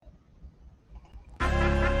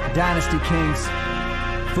Dynasty Kings,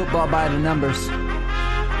 football by the numbers.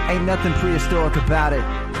 Ain't nothing prehistoric about it.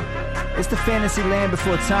 It's the fantasy land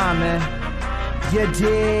before time, man. You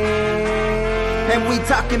dig? And we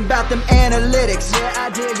talking about them analytics. Yeah, I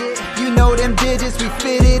dig it. You know them digits, we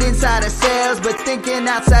fit it inside of cells. But thinking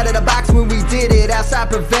outside of the box when we did it, outside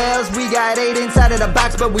prevails. We got 8 inside of the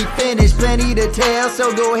box, but we finished plenty to tell.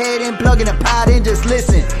 So go ahead and plug in the pot and just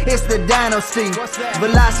listen. It's the Dynasty.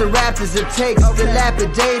 Velociraptors it takes,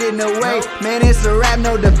 dilapidated no way. Man, it's a rap,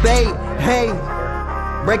 no debate. Hey.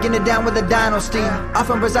 Breaking it down with a dynasty.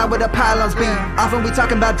 Often reside with a pylons beam. Often we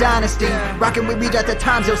talking about dynasty. Rocking with reach at the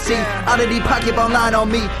times you'll see. Out of the pocket online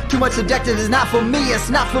on me. Too much subjective is not for me.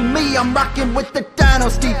 It's not for me. I'm rocking with the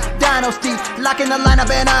dynasty. Dynasty. Locking the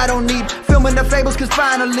lineup and I don't need filming the fables cause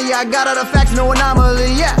finally I got all the facts, no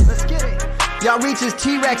anomaly. Yeah. Let's get it. Y'all reach is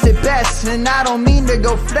T-Rex at best. And I don't mean to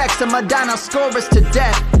go flex. I'm a dino scorers to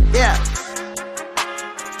death. Yeah.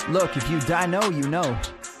 Look, if you dino, you know.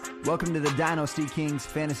 Welcome to the Dynasty Kings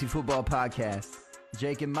Fantasy Football Podcast.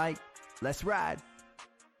 Jake and Mike, let's ride.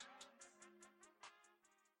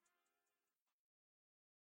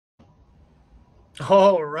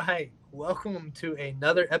 All right. Welcome to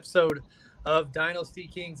another episode of Dynasty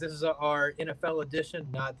Kings. This is our NFL edition,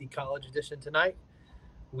 not the college edition tonight.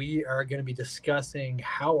 We are going to be discussing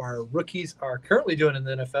how our rookies are currently doing in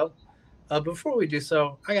the NFL. Before we do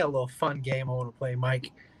so, I got a little fun game I want to play,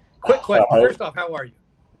 Mike. Quick question. First off, how are you?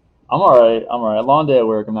 I'm all right. Long day at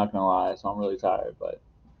work. I'm not going to lie. So I'm really tired, but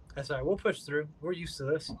that's all right. We'll push through. We're used to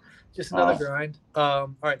this. Just another grind.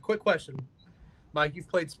 All right. Quick question. Mike, you've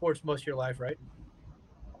played sports most of your life, right?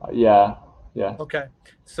 Yeah. Okay.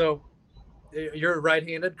 So you're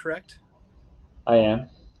right-handed, correct? I am.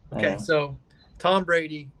 Okay. So Tom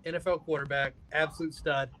Brady, NFL quarterback, absolute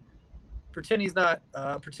stud. Pretend he's not.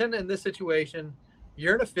 Pretend in this situation,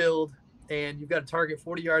 you're in a field and you've got to target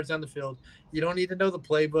 40 yards down the field. You don't need to know the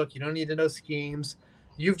playbook. You don't need to know schemes.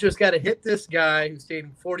 You've just got to hit this guy who's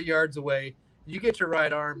standing 40 yards away. You get your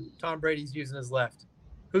right arm. Tom Brady's using his left.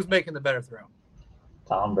 Who's making the better throw?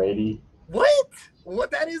 Tom Brady. What?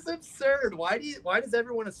 That is absurd. Why does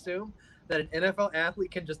everyone assume that an NFL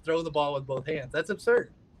athlete can just throw the ball with both hands? That's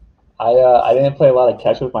absurd. I didn't play a lot of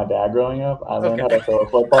catch with my dad growing up. I learned how to throw a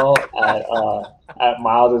football at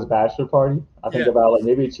Miles's bachelor party. I think about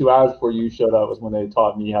maybe 2 hours before you showed up was when they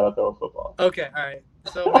taught me how to throw a football. Okay, all right.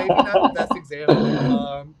 So maybe not the best example.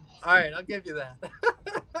 All right, I'll give you that.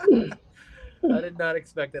 I did not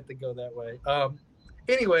expect that to go that way.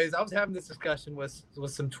 Anyways, I was having this discussion with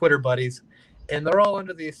some Twitter buddies, and they're all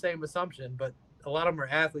under the same assumption, but a lot of them are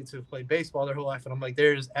athletes who've played baseball their whole life, and I'm like,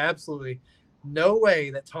 there's absolutely no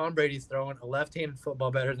way that Tom Brady's throwing a left-handed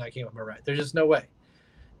football better than I came with my right. There's just no way.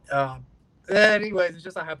 Anyways, it's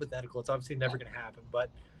just a hypothetical. It's obviously never going to happen,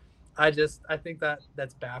 but I think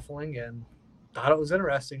that's baffling and thought it was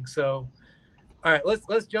interesting. So, all right,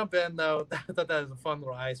 let's jump in though. I thought that was a fun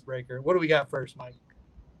little icebreaker. What do we got first, Mike?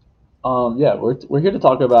 We're here to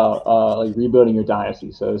talk about rebuilding your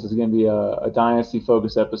dynasty. So this is going to be a dynasty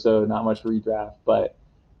focused episode, not much redraft, but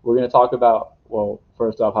we're going to talk about, well,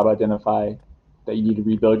 first off, how to identify that you need to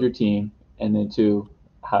rebuild your team, and then two,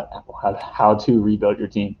 how to rebuild your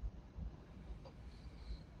team.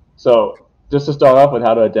 So just to start off with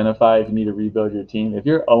how to identify if you need to rebuild your team, if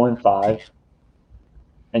you're 0-5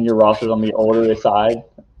 and your roster's on the older side,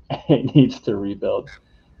 it needs to rebuild.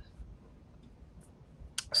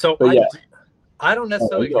 So I don't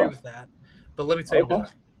necessarily agree with that, but let me tell you why.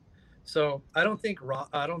 So I don't think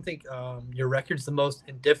your record's the most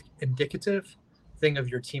indicative thing of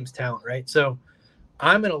your team's talent, right? So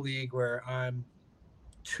I'm in a league where I'm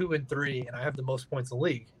 2-3 and I have the most points in the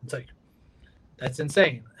league. It's like, that's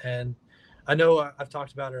insane. And I know I've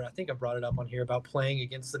talked about it. I think I brought it up on here about playing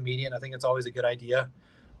against the median. I think it's always a good idea.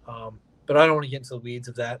 But I don't want to get into the weeds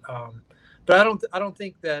of that. But I don't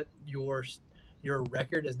think that your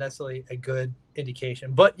record is necessarily a good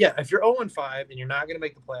indication. But yeah, if you're 0-5 and you're not going to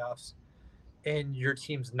make the playoffs and your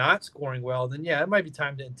team's not scoring well, then yeah, it might be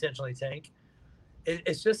time to intentionally tank.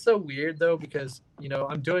 It's just so weird though, because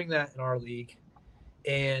I'm doing that in our league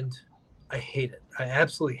and I hate it. I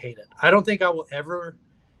absolutely hate it. I don't think I will ever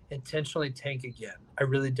intentionally tank again. I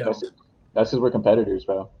really don't. That's because we're competitors,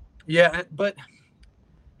 bro. Yeah, but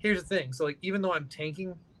here's the thing. So even though I'm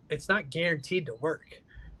tanking, it's not guaranteed to work.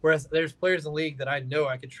 Whereas there's players in the league that I know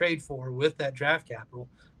I could trade for with that draft capital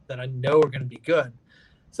that I know are going to be good.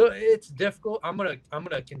 So it's difficult. I'm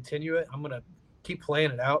gonna continue it. I'm gonna keep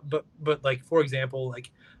playing it out. But like, for example,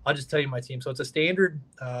 I'll just tell you my team. So it's a standard.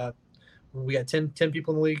 We got 10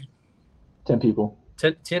 people in the league. 10 people.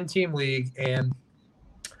 10 team league, and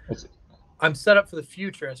I'm set up for the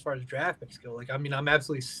future as far as draft picks go. Like, I mean, I'm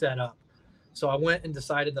absolutely set up. So I went and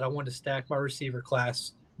decided that I wanted to stack my receiver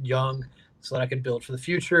class young so that I could build for the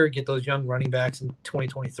future, get those young running backs in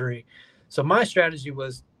 2023. So my strategy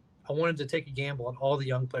was I wanted to take a gamble on all the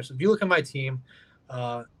young players. So if you look at my team,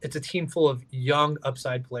 it's a team full of young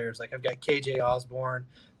upside players. Like I've got KJ Osborne,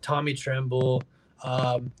 Tommy Tremble,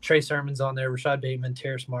 Trey Sermon's on there, Rashad Bateman,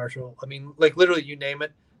 Terrace Marshall. I mean, like literally you name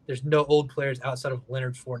it. There's no old players outside of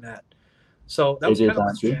Leonard Fournette. So that was kind of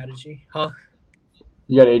my strategy. Huh?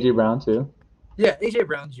 You got A.J. Brown too? Yeah, A.J.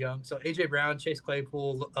 Brown's young. So A.J. Brown, Chase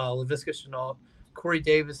Claypool, Laviska Shenault, Corey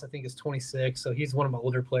Davis, I think is 26. So he's one of my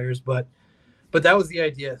older players. But that was the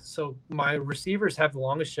idea. So my receivers have the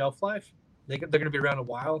longest shelf life. They're going to be around a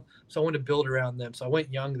while. So I wanted to build around them. So I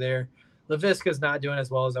went young there. Laviska's not doing as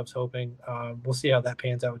well as I was hoping. We'll see how that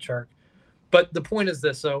pans out with Chark. But the point is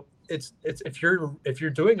this. So it's if you're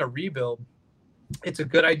doing a rebuild, it's a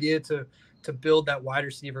good idea to build that wide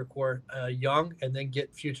receiver core young and then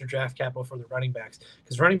get future draft capital for the running backs,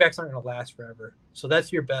 because running backs aren't going to last forever. So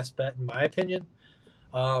that's your best bet, in my opinion.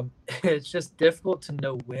 It's just difficult to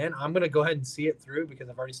know when. I'm going to go ahead and see it through because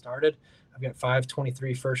I've already started. I've got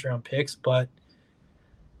 523 first-round picks, but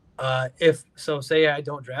say I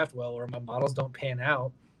don't draft well or my models don't pan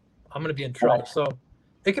out, I'm going to be in trouble. So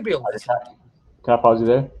it could be a lesson. Can I pause you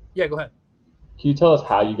there? Yeah, go ahead. Can you tell us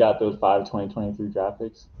how you got those 2023 draft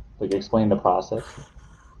picks? Like, explain the process.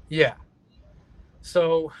 Yeah.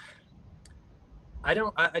 So I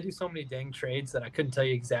do so many dang trades that I couldn't tell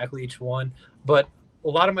you exactly each one, but a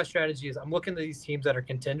lot of my strategy is I'm looking at these teams that are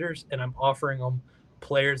contenders and I'm offering them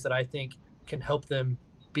players that I think can help them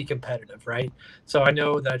be competitive, right? So I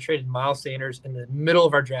know that I traded Miles Sanders in the middle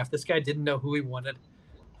of our draft. This guy didn't know who he wanted.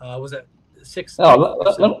 Was it 6?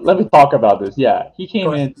 Oh, let me talk about this. Yeah, he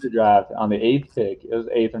came into the draft on the 8th pick. It was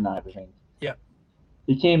 8th or 9th, I think. Yeah.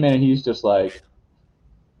 He came in and he's just like,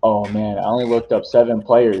 oh, man, I only looked up 7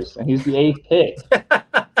 players, and he's the 8th pick.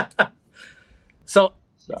 So,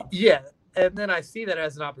 yeah. And then I see that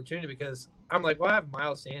as an opportunity because I'm like, well, I have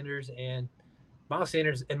Miles Sanders, and Miles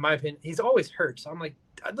Sanders, in my opinion, he's always hurt. So I'm like,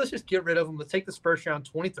 let's just get rid of him. Let's take this first round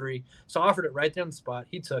 23. So I offered it right there on the spot.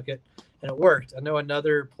 He took it, and it worked. I know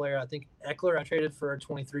another player, I think Eckler, I traded for a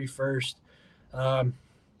 23 first.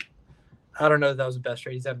 I don't know if that was the best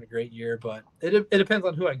trade. He's having a great year, but it depends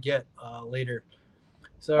on who I get later.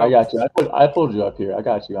 So I got you. I pulled you up here. I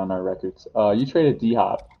got you on our records. You traded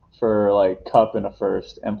D-Hop for like Cup and a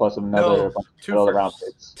first, and plus another bunch of middle round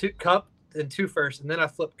picks. 2 Cup and 2 first, and then I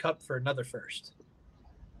flipped Cup for another first.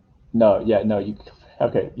 You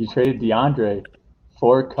traded DeAndre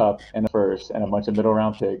for Cup and a first and a bunch of middle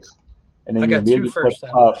round picks, and then I got 2 first.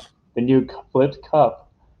 Cup. Then you flipped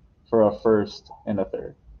Cup for a first and a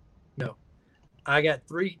third. No, I got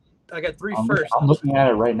 3 first. I'm looking at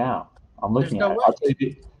it right now. I'll tell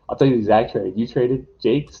you the exact trade. You traded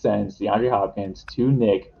Jake sends DeAndre Hopkins to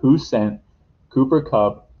Nick, who sent Cooper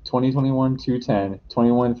Kupp, 2021 210,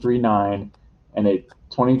 21 39, and a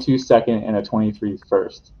 22 second and a 23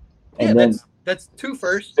 first. And then that's 2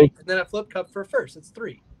 first, and then I flipped Kupp for a first. It's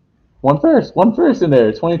 3. One first in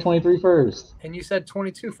there, 2023 first. And you said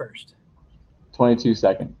 22 first. 22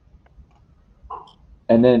 second.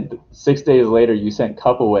 And then 6 days later, you sent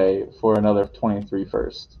Kupp away for another 23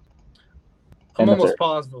 first. I'm almost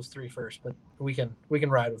positive it was 3 first, but we can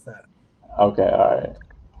ride with that. Okay, all right.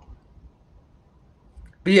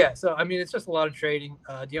 But yeah, so I mean, it's just a lot of trading.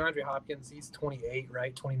 DeAndre Hopkins, he's 28,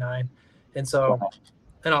 right? 29, and so,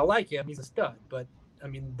 and I like him. He's a stud, but I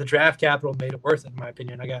mean, the draft capital made it worth it, in my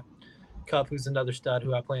opinion. I got Kupp, who's another stud,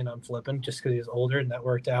 who I plan on flipping just because he was older, and that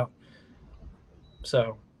worked out.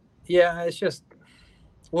 So, yeah, it's just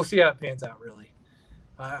we'll see how it pans out. Really,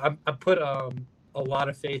 I put a lot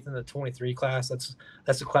of faith in the 23 class. That's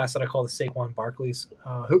the class that I call the Saquon Barkleys.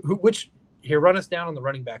 Which here, run us down on the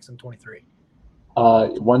running backs in 23.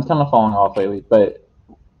 One's kind of falling off lately, but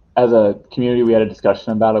as a community, we had a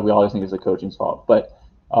discussion about it. We always think it's the coaching's fault, but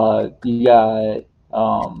you got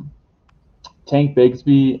Tank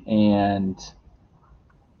Bigsby and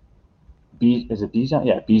Bijan?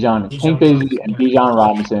 Yeah, Bijan. Tank Bigsby and Bijan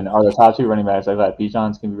Robinson are the top 2 running backs. I thought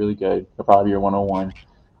Bijan's going to be really good. He'll probably be your 101.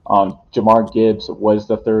 Jamar Gibbs was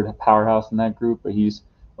the 3rd powerhouse in that group, but he's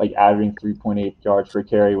like averaging 3.8 yards per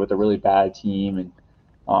carry with a really bad team, and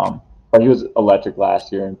but he was electric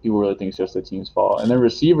last year, and people really think it's just the team's fault. And then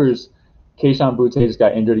receivers, Kayshon Boutte just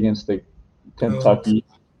got injured against the Kentucky.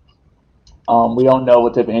 We don't know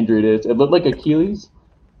what type of injury it is. It looked like Achilles,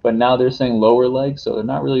 but now they're saying lower leg, so they're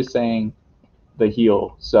not really saying the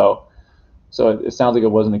heel. So it sounds like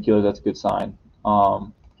it wasn't Achilles. That's a good sign.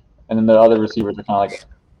 And then the other receivers are kind of like,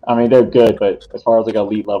 I mean, they're good, but as far as like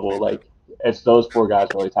elite level, like it's those 4 guys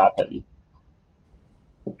really top heavy.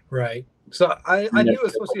 Right. So I knew it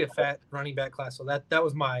was supposed to be a fat running back class. So that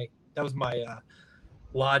was my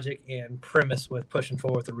logic and premise with pushing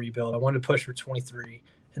forward with the rebuild. I wanted to push for 23,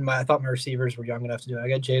 and I thought my receivers were young enough to do it. I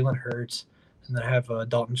got Jalen Hurts, and then I have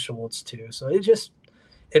Dalton Schultz too. So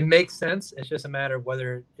it makes sense. It's just a matter of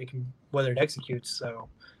whether it executes. So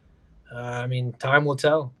I mean, time will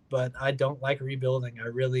tell. But I don't like rebuilding. I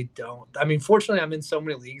really don't. I mean, fortunately, I'm in so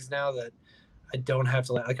many leagues now that I don't have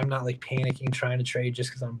to I'm not like panicking trying to trade just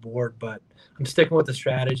because I'm bored. But I'm sticking with the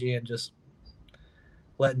strategy and just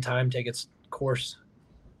letting time take its course.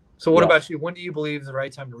 So what about you? When do you believe is the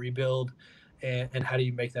right time to rebuild, and how do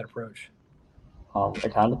you make that approach?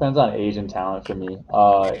 It kind of depends on age and talent for me.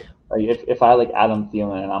 If I like Adam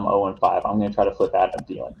Thielen and I'm 0-5, I'm gonna try to flip Adam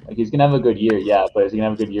Thielen. Like he's gonna have a good year, yeah, but is he gonna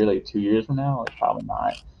have a good year like 2 years from now? Like probably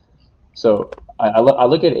not. So I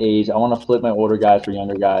look at age. I want to flip my older guys for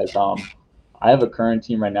younger guys. I have a current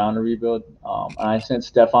team right now in a rebuild, and I sent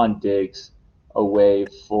Stephon Diggs away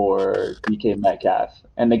for DK Metcalf,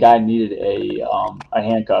 and the guy needed a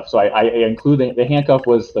handcuff. So I include the handcuff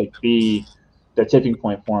was like the tipping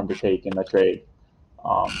point for him to take in the trade.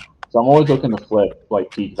 So I'm always looking to flip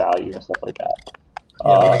like peak value and stuff like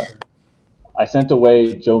that. I sent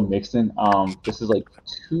away Joe Mixon. This is like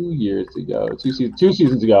 2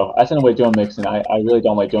 seasons ago. I sent away Joe Mixon. I really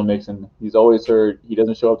don't like Joe Mixon. He's always hurt. He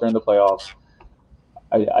doesn't show up during the playoffs.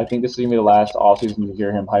 I think this is gonna be the last offseason you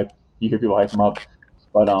hear people hype him up.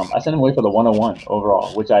 But I sent him away for the 101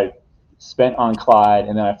 overall, which I spent on Clyde,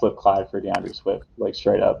 and then I flipped Clyde for DeAndre Swift, like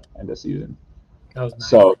straight up end of season. That was nice.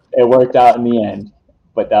 So it worked out in the end,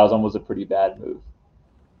 but that was almost a pretty bad move.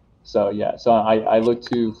 So yeah, so I look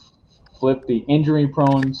to flip the injury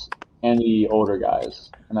prones and the older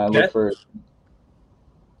guys, and I look for.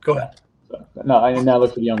 Go ahead. I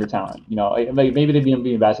look for the younger talent. You know, maybe they'd be in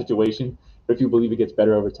a bad situation, but if you believe it gets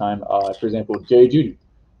better over time, for example, Jerry Jeudy,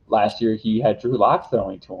 last year he had Drew Lock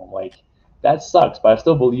throwing to him. Like that sucks, but I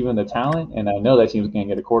still believe in the talent, and I know that team's going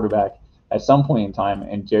to get a quarterback at some point in time.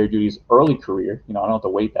 And Jerry Jeudy's early career, you know, I don't have to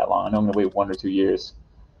wait that long. I know I'm going to wait 1 or 2 years,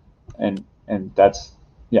 and that's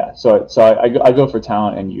So I go for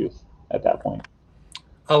talent and youth at that point.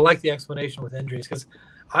 I like the explanation with injuries because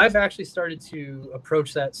I've actually started to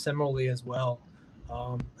approach that similarly as well.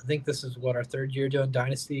 I think this is our 3rd year doing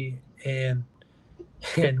Dynasty, and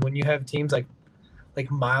when you have teams like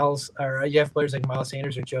Miles, or you have players like Miles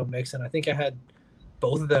Sanders or Joe Mixon, I think I had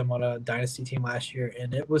both of them on a Dynasty team last year,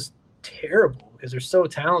 and it was terrible because they're so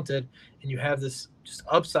talented, and you have this just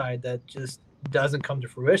upside that just doesn't come to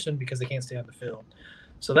fruition because they can't stay on the field.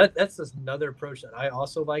 So that's just another approach that I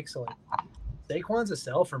also like. So Saquon's a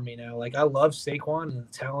sell for me now. Like I love Saquon and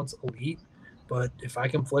the talent's elite, but if I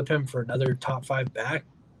can flip him for another top 5 back,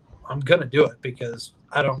 I'm gonna do it because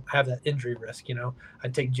I don't have that injury risk. You know,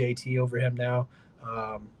 I'd take JT over him now,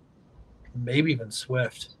 maybe even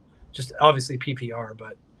Swift. Just obviously PPR,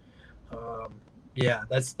 but yeah,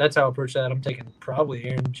 that's how I approach that. I'm taking probably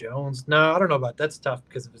Aaron Jones. No, I don't know about that's tough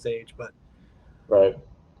because of his age, but right.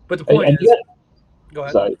 But the point is. Go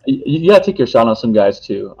ahead. Sorry. You got to take your shot on some guys,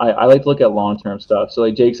 too. I like to look at long-term stuff. So,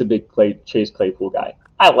 like, Jake's a big Chase Claypool guy.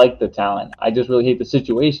 I like the talent. I just really hate the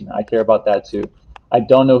situation. I care about that, too. I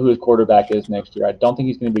don't know who his quarterback is next year. I don't think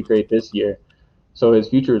he's going to be great this year. So, his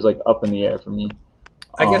future is, like, up in the air for me.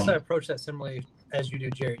 I guess I approach that similarly as you do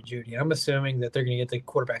Jerry Jeudy. I'm assuming that they're going to get the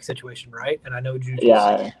quarterback situation right. And I know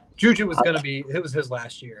Juju was going to be – it was his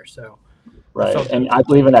last year, so – Right, and I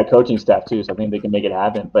believe in that coaching staff too, so I think they can make it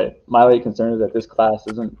happen. But my only concern is that this class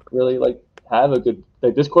doesn't really have a good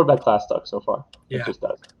this quarterback class sucks so far. Yeah. It just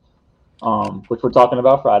does. Which we're talking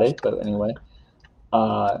about Friday, but anyway.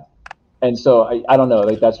 And so I don't know,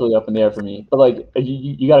 that's really up in the air for me. But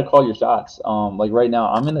you got to call your shots. Right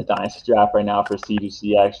now, I'm in the dynasty draft right now for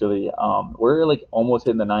C2C. Actually, we're almost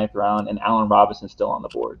hitting the 9th round, and Allen Robinson's still on the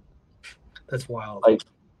board. That's wild.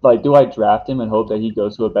 Do I draft him and hope that he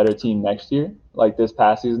goes to a better team next year? Like this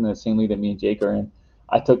past season, the same league that me and Jake are in,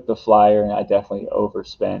 I took the flyer and I definitely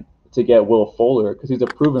overspent to get Will Fuller because he's a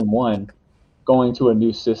proven one going to a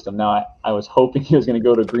new system. Now, I was hoping he was going to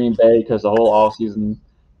go to Green Bay because the whole offseason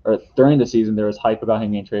or during the season there was hype about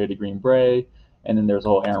him getting traded to Green Bay, and then there was a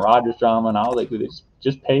whole Aaron Rodgers drama, and I was like, dude,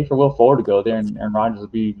 just pay for Will Fuller to go there, and Aaron Rodgers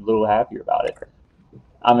would be a little happier about it.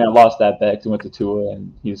 I mean, I lost that bet because he went to Tua,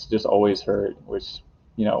 and he's just always hurt, which –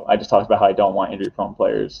 you know, I just talked about how I don't want injury-prone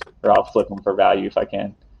players, or I'll flip them for value if I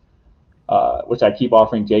can, which I keep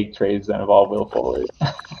offering Jake trades that involve Will Fuller.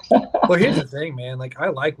 Well, here's the thing, man. I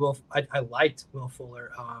liked Will Fuller.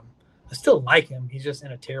 I still like him. He's just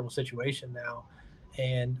in a terrible situation now.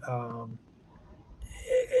 And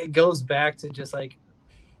it goes back to just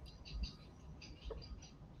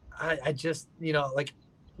I just, like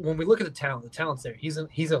when we look at the talent's there. He's an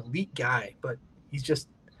elite guy, but he's just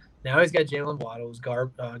now he's got Jalen Waddle,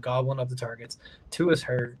 gobbling up the targets. Tua's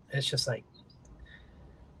hurt. It's just like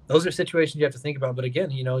those are situations you have to think about. But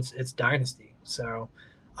again, it's dynasty. So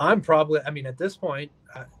I'm probably, at this point,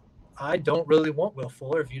 I don't really want Will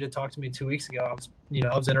Fuller. If you'd have talked to me 2 weeks ago, I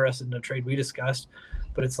was interested in a trade we discussed,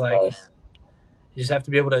 but it's like you just have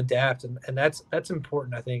to be able to adapt, and that's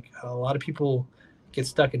important. I think a lot of people get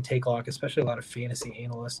stuck in take lock, especially a lot of fantasy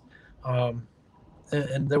analysts.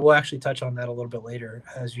 And then we'll actually touch on that a little bit later,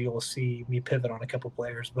 as you'll see me pivot on a couple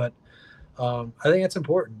players. But I think it's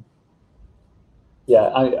important. Yeah,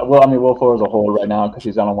 Will Fuller's a hold right now because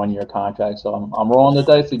he's on a 1-year contract. So I'm rolling the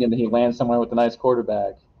dice again that he lands somewhere with a nice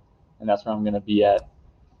quarterback, and that's where I'm going to be at.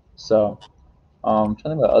 So I'm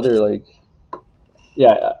trying to think about other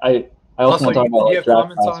I also want to talk about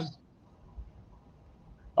draft classes.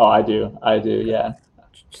 Oh, I do. Yeah.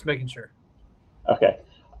 Just making sure. Okay.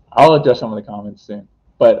 I'll address some of the comments soon.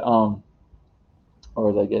 But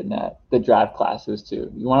where was I getting at? The draft classes too.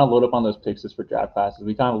 You want to load up on those picks just for draft classes.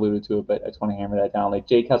 We kind of alluded to it, but I just want to hammer that down. Like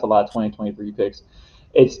Jake has a lot of 2023 picks.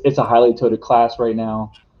 It's a highly touted class right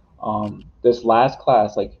now. This last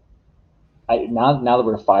class, now that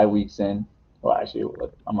we're 5 weeks in, well, actually,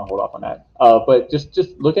 I'm gonna hold off on that. But just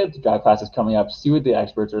look at the draft classes coming up. See what the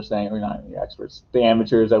experts are saying, or not the experts, the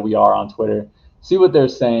amateurs that we are on Twitter. See what they're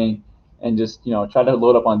saying, and just try to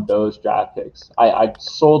load up on those draft picks. I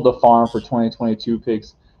sold the farm for 2022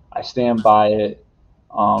 picks. I stand by it.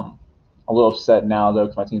 A little upset now though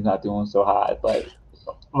because my team's not doing so high. But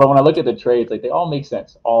when I look at the trades, they all make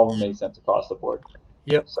sense. All of them make sense across the board.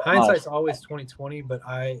 Yep, so, hindsight's always 2020. But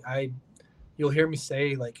you'll hear me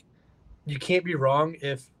say you can't be wrong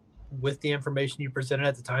if with the information you presented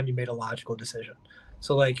at the time you made a logical decision.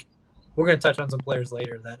 So we're going to touch on some players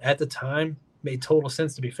later that at the time made total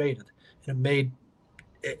sense to be faded. And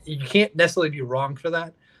you can't necessarily be wrong for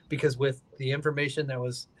that because with the information that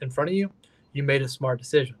was in front of you, you made a smart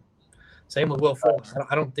decision. Same with Will Fuller.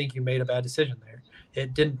 I don't think you made a bad decision there.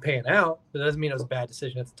 It didn't pan out, but it doesn't mean it was a bad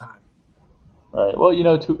decision at the time. Right. Well, he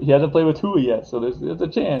hasn't played with Tua yet, so there's a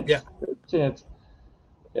chance. Yeah. There's a chance.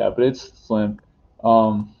 Yeah, but it's slim.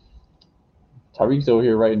 Tyreek's over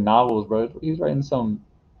here writing novels, bro. He's writing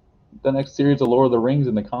the next series of Lord of the Rings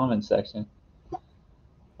in the comments section. I'm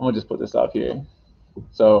gonna just put this up here.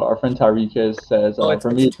 So our friend Tyreek says,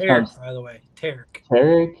 for me, Tarek, by the way, Tarek.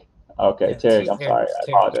 Tarek? Okay, yeah, Tarek. I'm sorry. I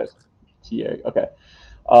apologize. Tarek. Okay.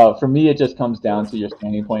 For me, it just comes down to your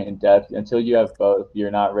standing point in depth. Until you have both, you're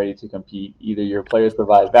not ready to compete. Either your players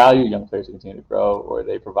provide value, young players continue to grow, or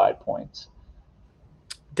they provide points.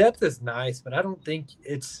 Depth is nice, but I don't think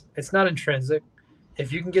it's not intrinsic.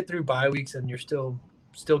 If you can get through bye weeks and you're still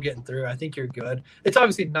getting through, I think you're good. It's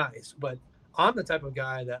obviously nice, but I'm the type of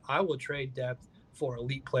guy that I will trade depth for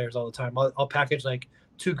elite players all the time. I'll package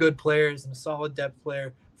 2 good players and a solid depth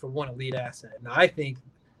player for 1 elite asset. And I think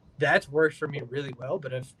that's worked for me really well.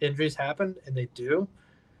 But if injuries happen, and they do,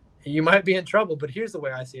 you might be in trouble. But here's the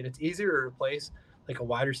way I see it. It's easier to replace a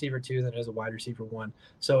wide receiver 2 than it is a wide receiver 1.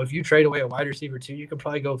 So if you trade away a wide receiver 2, you can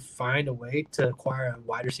probably go find a way to acquire a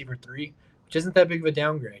wide receiver 3, which isn't that big of a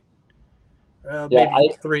downgrade.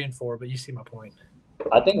 Maybe 3 and 4, but you see my point.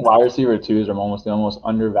 I think wide receiver 2s are almost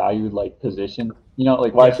undervalued position.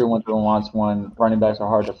 Wide receiver 1 wants one. Running backs are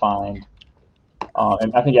hard to find.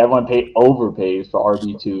 And I think everyone overpays for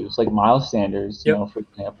RB2s, like Miles Sanders, for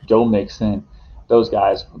example, Joe Mixon, those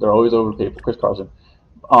guys, they're always overpaid for Chris Carson.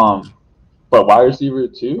 But wide receiver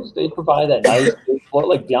 2s, they provide that nice flow,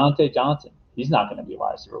 like Deontay Johnson. He's not going to be a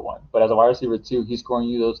wide receiver 1, but as a wide receiver 2, he's scoring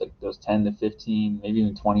you those 10 to 15, maybe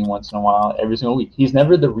even 20 once in a while, every single week. He's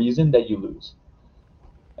never the reason that you lose.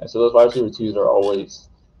 And so those wide receiver 2s are always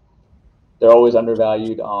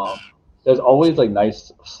undervalued. There's always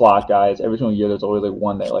nice slot guys. Every single year, there's always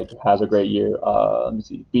one that has a great year. Let me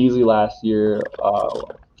see, Beasley last year,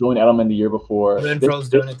 Julian Edelman the year before. Renfro's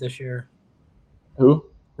doing it this year. Who?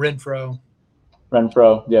 Renfro,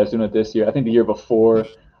 yeah, doing it this year. I think the year before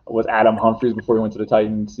was Adam Humphries before he went to the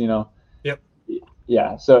Titans. Yep.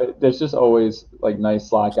 Yeah, so there's just always nice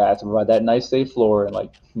slot guys to provide that nice safe floor, and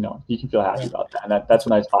you can feel happy about that, and that's a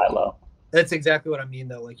nice high low. That's exactly what I mean,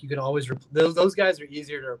 though. You can always those guys are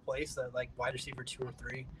easier to replace than wide receiver 2 or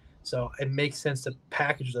 3. So it makes sense to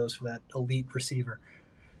package those for that elite receiver.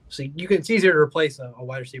 So it's easier to replace a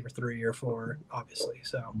wide receiver 3 or 4, obviously.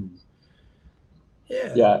 So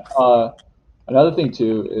yeah. Yeah. Another thing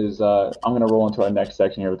too is I'm going to roll into our next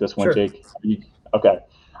section here with this one, sure. Jake. Okay.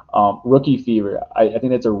 Rookie fever. I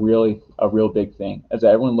think that's a real big thing. As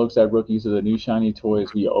everyone looks at rookies as the new shiny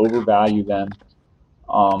toys, we overvalue them.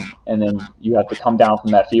 And then you have to come down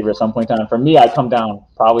from that fever at some point in time. For me, I come down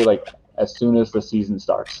probably like as soon as the season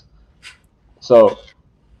starts. So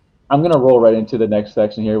I'm gonna roll right into the next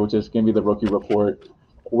section here, which is gonna be the rookie report.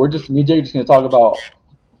 Me and Jay, just gonna talk about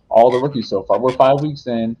all the rookies so far. We're 5 weeks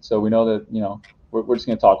in, so we know that we're just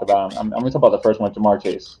gonna talk about them. I'm gonna talk about the first one, Ja'Marr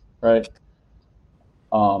Chase, right?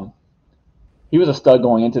 He was a stud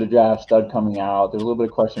going into the draft, stud coming out. There's a little bit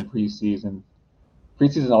of question preseason.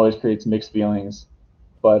 Preseason always creates mixed feelings,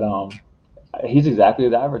 but he's exactly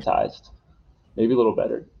as advertised, maybe a little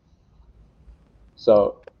better.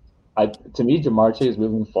 So, to me, Ja'Marr Chase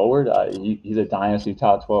moving forward, he's a dynasty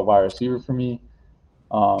top 12 wide receiver for me.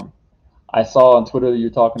 I saw on Twitter that you're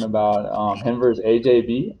talking about him versus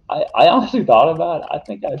AJB. I honestly thought about it. I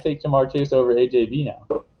think I'd take Ja'Marr Chase over AJB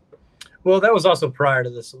now. Well, that was also prior to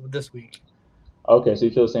this week. Okay, so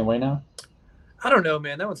you feel the same way now? I don't know,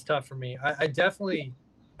 man. That one's tough for me. I definitely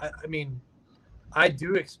 – I mean, I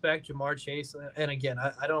do expect Ja'Marr Chase – and again,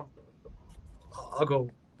 I'll go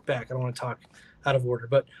back. I don't want to talk out of order.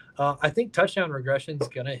 But I think touchdown regression is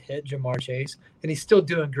going to hit Ja'Marr Chase, and he's still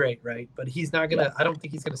doing great, right? But he's not going to – I don't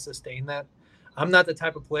think he's going to sustain that. I'm not the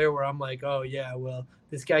type of player where I'm like, oh, yeah, well,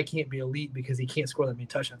 this guy can't be elite because he can't score that many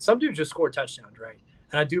touchdowns. Some dudes just score touchdowns, right?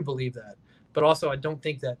 And I do believe that. But also I don't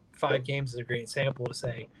think that 5 games is a great sample to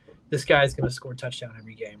say this guy is going to score a touchdown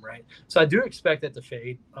every game, right? So I do expect that to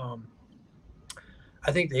fade.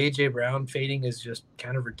 I think the A.J. Brown fading is just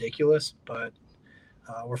kind of ridiculous, but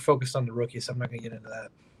we're focused on the rookie, so I'm not going to get into that.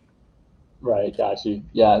 Right, got you.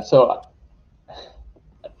 Yeah, so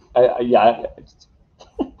I'm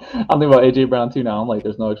thinking about A.J. Brown too now. I'm like,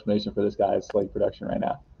 there's no explanation for this guy's production right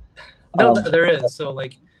now. No, there is. So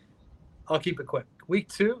I'll keep it quick. Week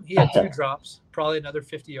 2, he had 2 drops, probably another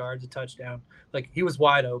 50 yards, a touchdown. He was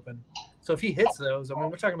wide open. So if he hits those, I mean,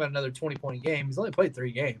 we're talking about another 20-point game. He's only played 3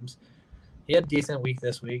 games. He had a decent week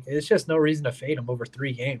this week. It's just no reason to fade him over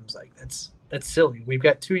 3 games. That's silly. We've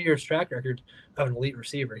got 2 years track record of an elite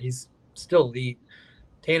receiver. He's still elite.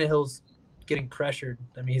 Tannehill's getting pressured.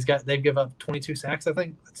 I mean, they've given up 22 sacks, I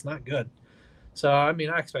think. That's not good. So, I mean,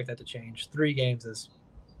 I expect that to change. 3 games is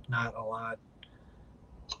not a lot.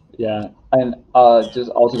 Yeah, and just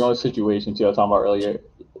also going to the situation too I was talking about earlier,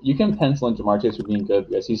 you can pencil in Ja'Marr Chase for being good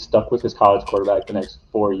because he's stuck with his college quarterback the next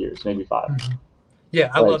 4 years, maybe 5. Mm-hmm. Yeah,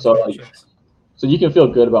 I love Ja'Marr Chase. So you can feel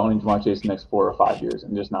good about owning Ja'Marr Chase the next 4 or 5 years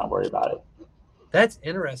and just not worry about it. That's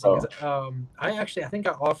interesting. I think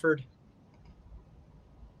I offered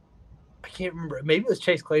 – I can't remember. Maybe it was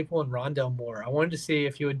Chase Claypool and Rondale Moore. I wanted to see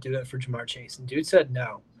if he would do it for Ja'Marr Chase, and dude said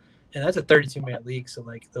no. And that's a 32-man league, so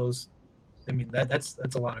those – I mean, that's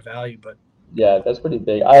a lot of value, but yeah, that's pretty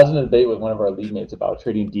big. I was in a debate with one of our league mates about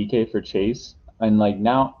trading DK for Chase, and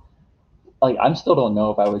now, I still don't know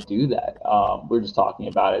if I would do that. We're just talking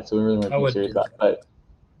about it, so we really weren't too serious about it. But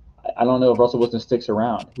I don't know if Russell Wilson sticks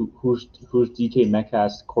around. Who's DK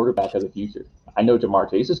Metcalf's quarterback of the future? I know Ja'Marr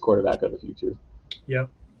Chase's quarterback of the future. Yep.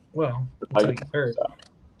 Well, that's like third. So.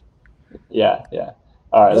 Yeah.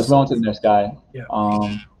 All right, let's move on to the next guy. Yeah.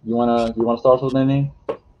 You wanna start with anything?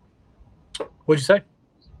 What'd you say?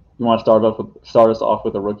 You want to start us off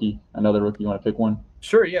with another rookie? You want to pick one?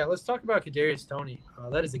 Sure, yeah. Let's talk about Kadarius Toney.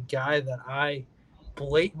 That is a guy that I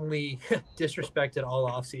blatantly disrespected all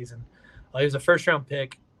offseason. He was a first-round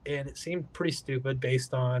pick, and it seemed pretty stupid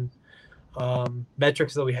based on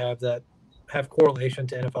metrics that we have that have correlation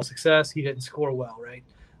to NFL success. He didn't score well, right?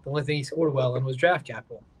 The only thing he scored well in was draft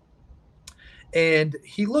capital. And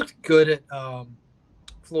he looked good at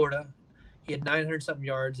Florida. He had 900-something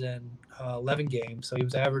yards in 11 games, so he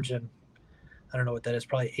was averaging, I don't know what that is,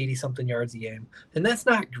 probably 80-something yards a game. And that's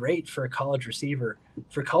not great for a college receiver.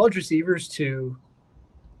 For college receivers to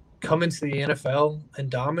come into the NFL and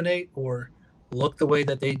dominate or look the way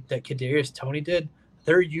that Kadarius Toney did,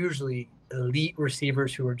 they're usually elite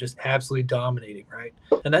receivers who are just absolutely dominating, right?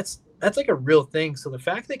 And that's like a real thing. So the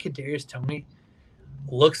fact that Kadarius Toney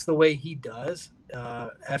looks the way he does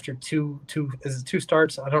after two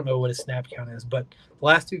starts, I don't know what his snap count is, but the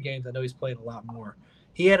last 2 games, I know he's played a lot more.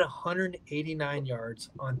 He had 189 yards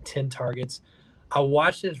on 10 targets. I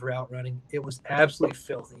watched his route running. It was absolutely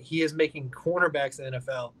filthy. He is making cornerbacks in the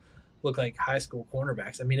NFL look like high school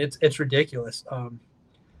cornerbacks. I mean, it's ridiculous.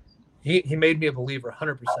 He made me a believer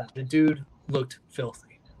 100%. The dude looked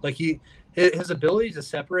filthy. His ability to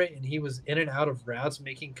separate, and he was in and out of routes,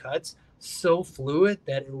 making cuts, so fluid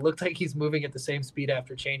that it looked like he's moving at the same speed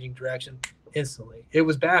after changing direction instantly. It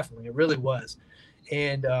was baffling. It really was.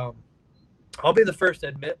 And I'll be the first to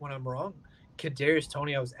admit when I'm wrong. Kadarius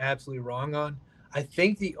Toney, I was absolutely wrong on. I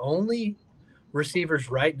think the only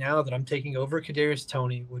receivers right now that I'm taking over Kadarius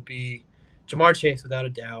Toney would be Ja'Marr Chase, without a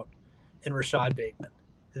doubt, and Rashad Bateman.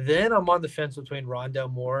 Then I'm on the fence between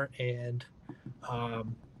Rondale Moore and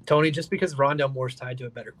Tony, just because Rondale Moore's tied to a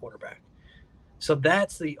better quarterback. So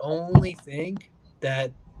that's the only thing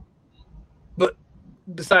that. But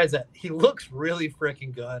besides that, he looks really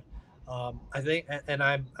freaking good. I think, and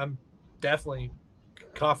I'm definitely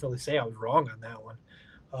confidently say I was wrong on that one.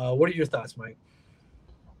 What are your thoughts, Mike?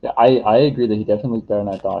 Yeah, I agree that he definitely looked better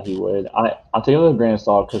than I thought he would. I'll take it with a grain of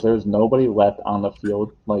salt because there's nobody left on the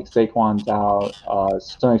field. Like Saquon's out,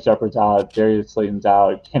 Sterling Shepard's out, Darius Slayton's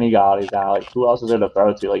out, Kenny Galladay's out. Like, who else is there to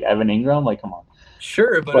throw to? Like Evan Ingram? Like, come on.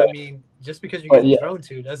 Sure, but I mean, just because you get thrown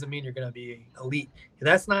to doesn't mean you're going to be elite.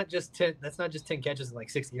 That's not just 10. That's not just 10 catches and like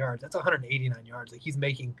 60 yards. That's 189 yards. Like he's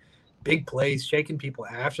making big plays, shaking people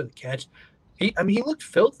after the catch. He looked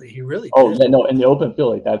filthy. He really did. Oh, yeah, no, in the open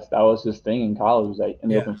field, like that was his thing in college. Was like in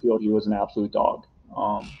the open field, he was an absolute dog.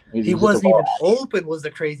 He wasn't even open was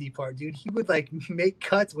the crazy part, dude. He would like make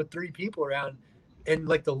cuts with 3 people around and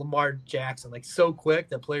like the Lamar Jackson, like so quick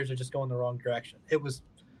that players are just going the wrong direction.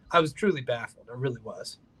 I was truly baffled. I really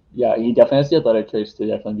was. Yeah, he definitely has the athletic traits to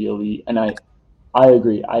definitely be elite. And I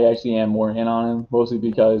agree. I actually am more in on him, mostly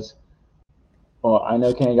because I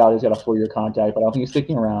know Kenny Galladay's got a 4-year contract, but I don't think he's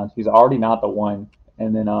sticking around. He's already not the one.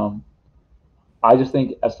 And then I just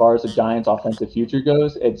think as far as the Giants' offensive future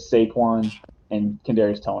goes, it's Saquon and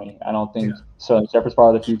Kadarius Toney. I don't think so. Shepard's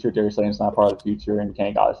part of the future, Darius Slayton's not part of the future, and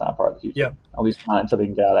Kenny Galladay's not part of the future. Yeah. At least not until they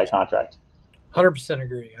can get out of that contract. 100%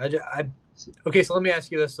 agree. Okay, so let me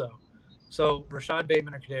ask you this, though. So, Rashad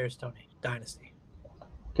Bateman or Kadarius Toney? Dynasty.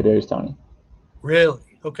 Kadarius Toney.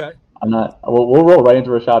 Really? Okay. I'm not. We'll roll right into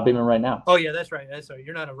Rashad Bateman right now. Oh, yeah, that's right.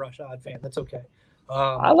 You're not a Rashad fan. That's okay.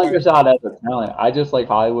 I like Rashad as a talent. I just like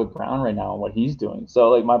Hollywood Brown right now and what he's doing. So,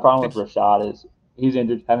 like, my problem with Rashad is he's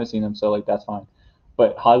injured. Haven't seen him, so, like, that's fine.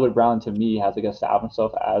 But Hollywood Brown, to me, has, like, established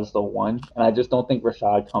himself as the one. And I just don't think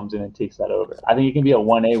Rashad comes in and takes that over. I think it can be a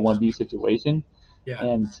 1A, 1B situation. Yeah.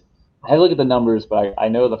 And I had to look at the numbers, but I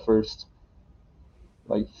know the first,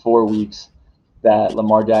 4 weeks that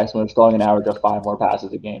Lamar Jackson was throwing an average of 5 more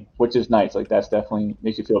passes a game, which is nice. Like, that's definitely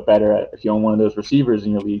makes you feel better if you own one of those receivers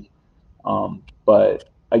in your league. But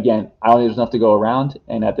again, I don't think there's enough to go around,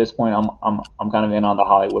 and at this point, I'm kind of in on the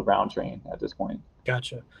Hollywood Brown train at this point.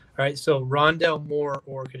 Gotcha. All right, so Rondale Moore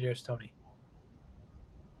or Kadarius Toney?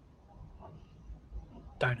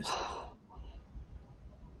 Dynasty.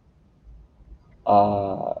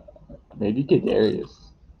 Maybe Kadarius.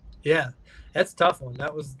 Yeah, that's a tough one.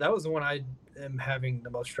 That was the one I am having the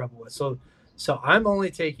most trouble with. So I'm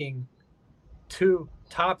only taking 2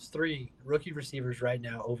 top 3 rookie receivers right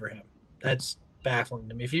now over him. That's baffling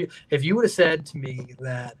to me. If you would have said to me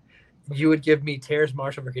that you would give me Terrace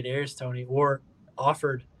Marshall for Kadarius Toney or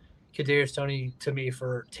offered Kadarius Toney to me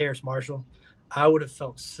for Terrace Marshall, I would have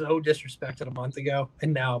felt so disrespected a month ago.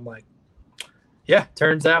 And now I'm like, yeah,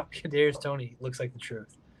 turns out Kadarius Toney looks like the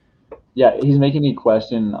truth. Yeah, he's making me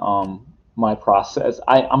question my process.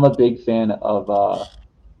 I'm a big fan of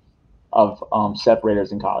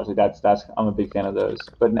separators in college. Like that's I'm a big fan of those.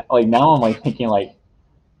 But now I'm thinking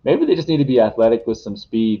maybe they just need to be athletic with some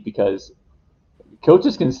speed because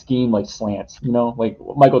coaches can scheme slants. Like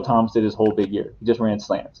Michael Thomas did his whole big year. He just ran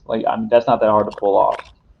slants. That's not that hard to pull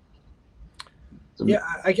off. So, yeah,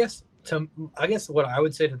 I guess what I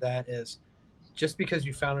would say to that is just because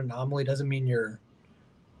you found an anomaly doesn't mean your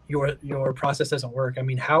process doesn't work. I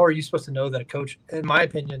mean, how are you supposed to know that a coach, in my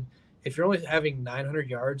opinion, if you're only having 900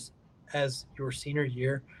 yards as your senior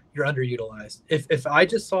year, you're underutilized. If I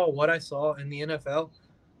just saw what I saw in the NFL,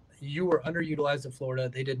 you were underutilized in Florida.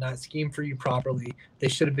 They did not scheme for you properly. They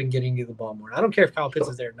should have been getting you the ball more. I don't care if Kyle Pitts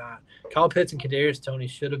is there or not. Kyle Pitts and Kadarius Toney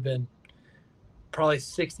should have been probably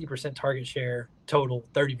 60% target share total,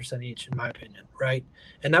 30% each, in my opinion, right?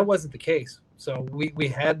 And that wasn't the case. So we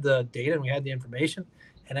had the data and we had the information.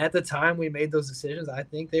 And at the time we made those decisions, I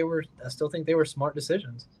still think they were smart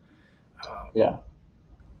decisions. Yeah.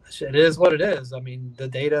 It is what it is. I mean, the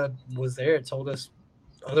data was there. It told us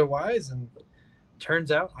otherwise. And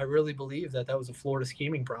turns out I really believe that was a Florida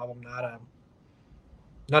scheming problem, not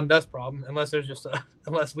an us problem, unless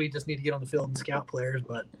we just need to get on the field and scout players.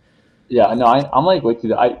 But yeah, no, I'm with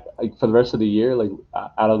you. I for the rest of the year,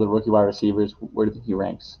 out of the rookie wide receivers, where do you think he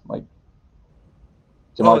ranks?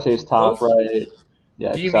 Jamar Chase top right?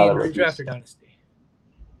 Yeah. Do you mean redraft or dynasty?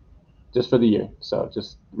 Just for the year, so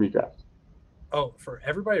just redraft. Oh, for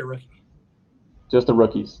everybody or rookie? Just the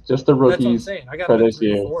rookies. Just the rookies. That's what I'm saying. I got for this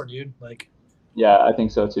year. 4, dude. Yeah, I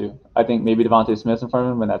think so too. I think maybe Devontae Smith's in front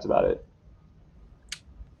of him, and that's about it.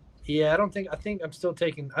 Yeah, I think I'm still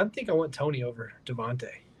taking. I think I want Toney over Devontae.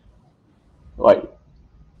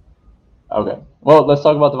 Okay. Well, let's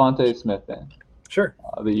talk about Devontae Smith then. Sure.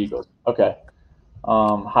 The Eagles. Okay.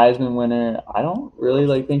 Heisman winner. I don't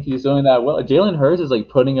really think he's doing that well. Jalen Hurts is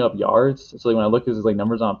putting up yards. So when I look at his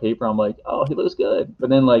numbers on paper, I'm like, oh, he looks good. But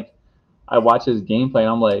then I watch his gameplay and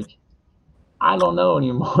I'm like, I don't know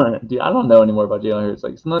anymore. Dude, I don't know anymore about Jalen Hurts.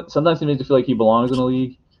 Sometimes he makes me feel like he belongs in the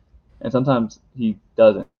league, and sometimes he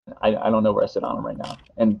doesn't. I don't know where I sit on him right now,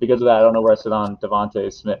 and because of that, I don't know where I sit on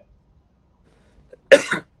Devontae Smith.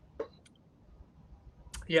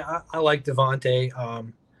 Yeah, I like Devontae.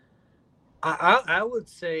 I would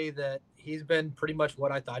say that he's been pretty much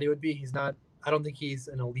what I thought he would be. He's not. I don't think he's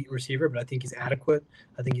an elite receiver, but I think he's adequate.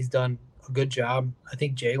 I think he's done a good job. I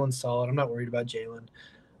think Jalen's solid. I'm not worried about Jalen.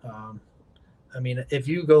 I mean, if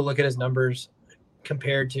you go look at his numbers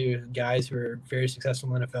compared to guys who are very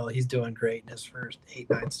successful in the NFL, he's doing great in his first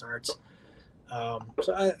 8-9 starts.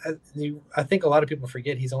 So I think a lot of people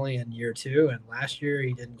forget he's only in year 2, and last year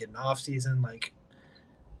he didn't get an off season.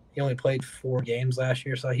 He only played 4 games last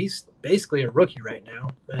year, so he's basically a rookie right now.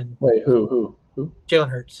 And wait, who? Jalen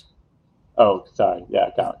Hurts. Oh, sorry. Yeah,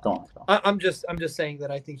 go on. I'm just saying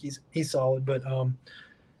that I think he's solid, but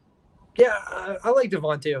yeah, I like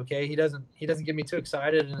Devontae. Okay, he doesn't get me too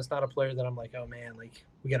excited, and it's not a player that I'm like, oh man, we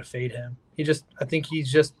got to fade him. I think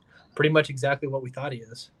he's just pretty much exactly what we thought he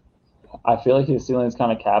is. I feel like his ceiling is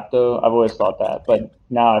kind of capped, though. I've always thought that, but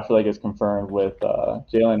now I feel like it's confirmed with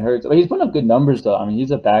Jalen Hurts. He's putting up good numbers, though. I mean,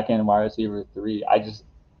 he's a back-end wide receiver 3. I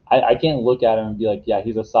can't look at him and be like, yeah,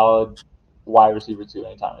 he's a solid wide receiver 2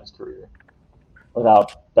 anytime in his career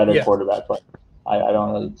without better quarterback play. I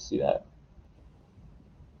don't really see that.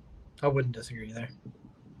 I wouldn't disagree there.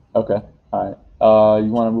 Okay. All right.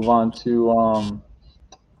 You want to move on to you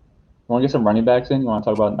want to get some running backs in? You want to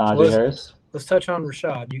talk about Najee Harris? Let's touch on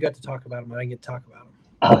Rashad. You got to talk about him. I didn't get to talk about him.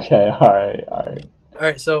 Okay. All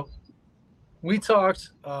right. So we talked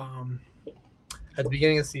at the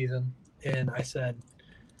beginning of the season, and I said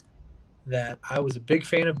that I was a big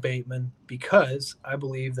fan of Bateman because I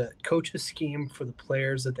believe that coaches scheme for the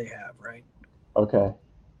players that they have, right? Okay.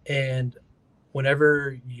 And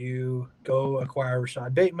whenever you go acquire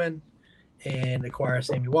Rashad Bateman and acquire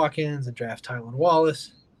Sammy Watkins and draft Tylan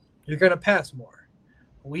Wallace, you're going to pass more.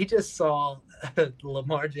 We just saw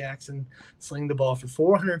Lamar Jackson sling the ball for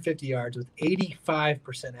 450 yards with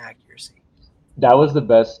 85% accuracy. That was the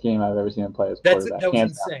best game I've ever seen him play as quarterback. That was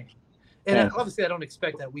insane. And obviously I don't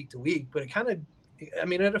expect that week to week, but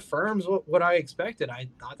it affirms what I expected. I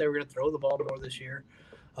thought they were going to throw the ball more this year.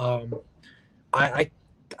 I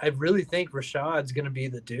really think Rashad's going to be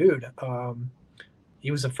the dude.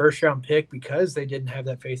 He was a first-round pick because they didn't have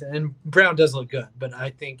that faith. And Brown does look good, but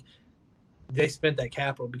I think they spent that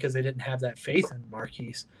capital because they didn't have that faith in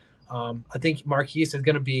Marquise. I think Marquise is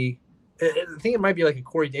going to be – I think it might be like a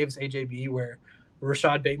Corey Davis, AJB, where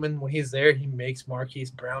Rashad Bateman, when he's there, he makes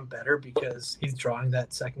Marquise Brown better because he's drawing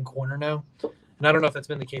that second corner now. And I don't know if that's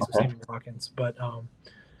been the case with Sammy Watkins, but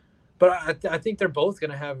I think they're both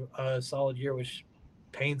going to have a solid year, which –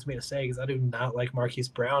 pains me to say because I do not like Marquise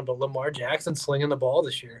Brown, but Lamar Jackson slinging the ball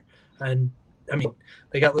this year. And I mean,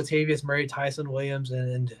 they got Latavius Murray, Tyson Williams,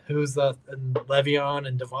 and Le'Veon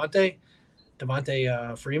and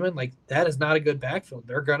Devontae Freeman. That is not a good backfield.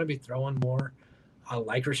 They're going to be throwing more. I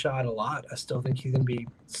like Rashad a lot. I still think he's going to be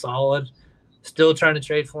solid. Still trying to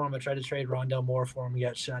trade for him. I tried to trade Rondell Moore for him. He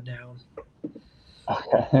got shut down.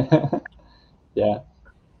 Okay. Yeah.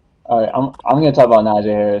 All right. I'm going to talk about Najee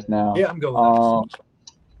Harris now. Yeah, I'm going with that.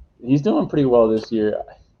 He's doing pretty well this year.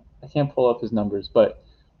 I can't pull up his numbers, but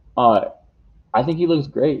I think he looks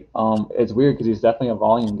great. It's weird because he's definitely a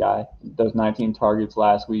volume guy. He does 19 targets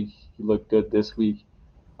last week. He looked good this week.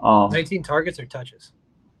 19 targets or touches?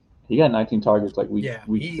 He got 19 targets week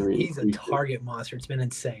 3. He's a target monster. It's been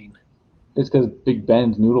insane. It's because Big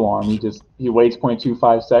Ben's noodle arm. He waits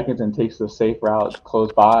 0.25 seconds and takes the safe route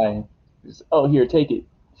close by. Here, take it.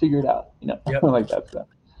 Figure it out. That stuff.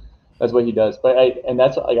 That's what he does. But I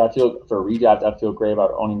feel for redraft, I feel great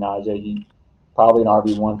about owning Najee. He probably an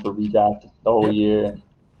RB1 for redraft the whole year. And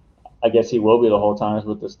I guess he will be the whole time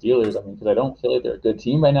with the Steelers. I mean, because I don't feel like they're a good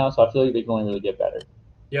team right now, so I feel like they can only really get better.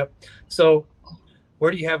 Yep. So where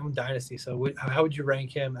do you have him dynasty? So how would you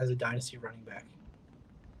rank him as a dynasty running back?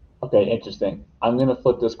 Okay, interesting. I'm going to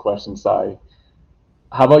flip this question side.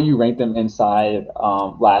 How about you rank them inside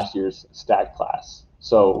last year's stack class?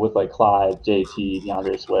 So with Clyde, JT,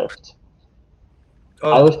 DeAndre Swift.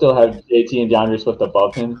 I would still have JT and DeAndre Swift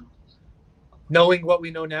above him. Knowing what we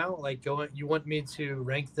know now, you want me to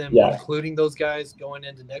rank them, including those guys going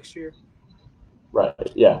into next year? Right.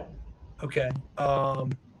 Yeah. Okay. I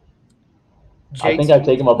think I'd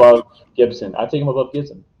take him above Gibson.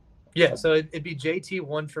 Yeah. So it'd be JT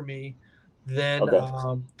 1 for me, then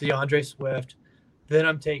DeAndre Swift, then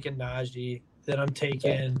I'm taking Najee, Then I'm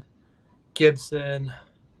taking Gibson.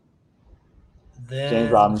 Then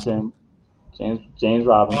James Robinson. James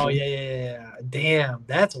Robinson. Oh yeah. Damn,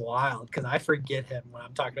 that's wild because I forget him when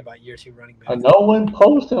I'm talking about year 2 running backs. No one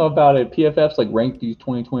posts him about it. PFF's like ranked these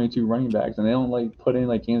 2022 running backs, and they don't like put in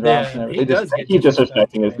like James Robinson. They just keep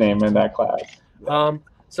disrespecting his name in that class.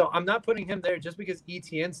 So I'm not putting him there just because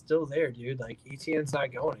ETN's still there, dude. Like ETN's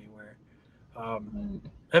not going anywhere. I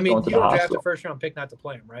mean, you don't draft a first round pick not to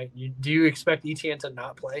play him, right? Do you expect ETN to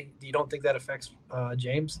not play? You don't think that affects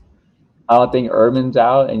James? I don't think Urban's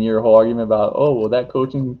out, and your whole argument about, oh, well, that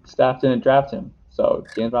coaching staff didn't draft him. So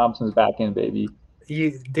James Robinson's back in, baby.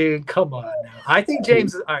 Dude, come on now. I think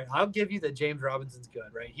James – all right, I'll give you that James Robinson's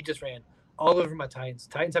good, right? He just ran all over my Titans.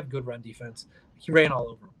 Titans have good run defense. He ran all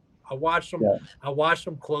over them. I watched him. Yeah. I watched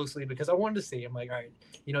him closely because I wanted to see him. Like, all right,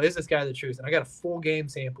 is this guy the truth? And I got a full game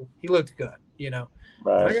sample. He looked good,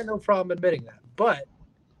 Right. I got no problem admitting that. But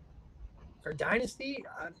for Dynasty,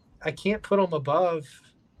 I can't put him above –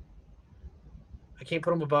 I can't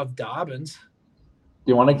put him above Dobbins.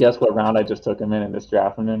 Do you want to guess what round I just took him in this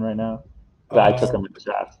draft I'm in right now? I took him in this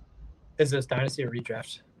draft. Is this Dynasty or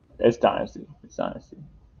redraft? It's Dynasty.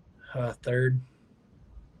 Third.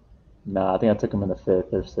 No, I think I took him in the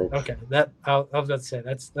 5th or 6th. Okay, I was about to say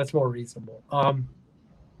that's more reasonable.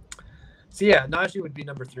 So yeah, Najee would be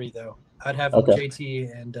number 3 though. I'd have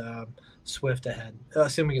JT and Swift ahead,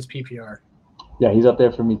 assuming it's PPR. Yeah, he's up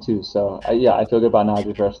there for me too. So I feel good about Najee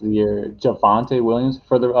for the rest of the year. Javonte Williams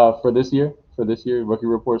for this year, rookie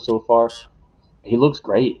report so far, he looks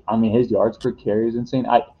great. I mean, his yards per carry is insane.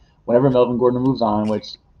 Whenever Melvin Gordon moves on,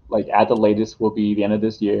 which like at the latest will be the end of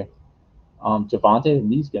this year, Javonte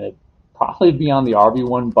he's gonna probably be on the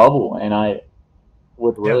RB1 bubble, and I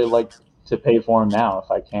would really like to pay for him now if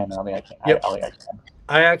I can. I think I can. Yep. I can.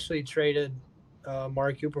 I actually traded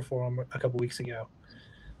Amari Cooper for him a couple weeks ago.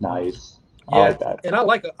 Nice. Yeah, I like that. And I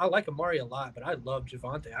like Amari a lot, but I love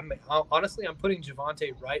Javonte. Honestly, I'm putting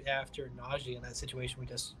Javonte right after Najee in that situation we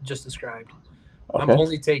just described. Okay. I'm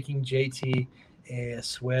only taking JT and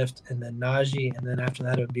Swift, and then Najee, and then after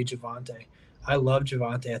that it would be Javonte. I love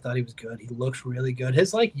Javonte. I thought he was good. He looks really good.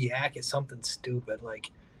 His yak is something stupid. Like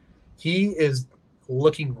he is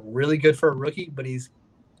looking really good for a rookie, but he's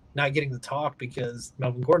not getting the talk because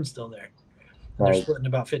Melvin Gordon's still there. Right. They're splitting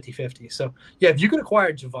about 50-50. So, yeah, if you could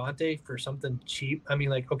acquire Javonte for something cheap, I mean,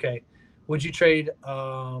 like, okay, would you trade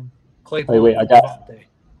Claypool? Wait,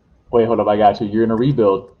 hold up. I got you. You're in a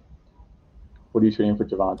rebuild. What are you trading for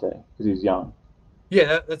Javonte? Because he's young.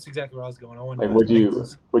 Yeah, that's exactly where I was going. Would you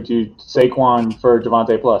Saquon for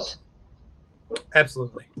Javonte plus?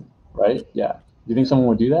 Absolutely. Right? Yeah. Do you think someone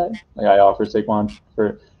would do that? Like I offer Saquon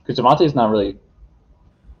because Javonte's not really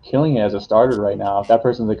killing it as a starter right now. If that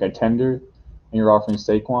person's a contender and you're offering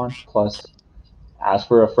Saquon plus ask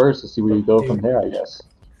for a first to see where you go from there, I guess.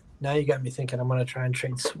 Now you got me thinking I'm going to try and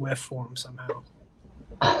trade Swift for him somehow.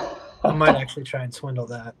 I might actually try and swindle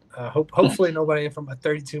that. Hopefully nobody from a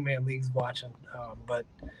 32-man league's watching. But,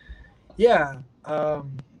 yeah. I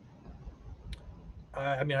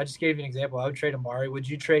mean, I just gave you an example. I would trade Amari. Would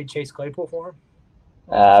you trade Chase Claypool for him?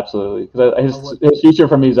 Absolutely. Because his future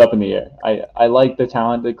for me is up in the air. I like the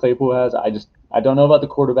talent that Claypool has. I don't know about the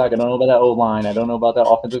quarterback. I don't know about that O-line. I don't know about that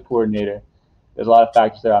offensive coordinator. There's a lot of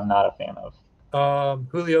factors there I'm not a fan of.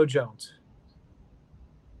 Julio Jones.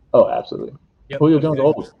 Oh, absolutely. Yep. Julio Jones is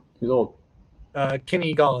old. He's old.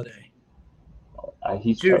 Kenny Galladay.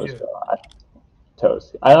 He's toast.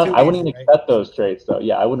 Toast. I wouldn't even accept those trades, though.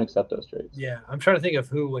 Yeah, I wouldn't accept those trades. Yeah, I'm trying to think of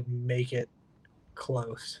who would make it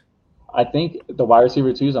close. I think the wide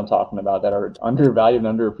receiver twos I'm talking about that are undervalued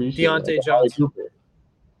and underappreciated. Deontay Johnson.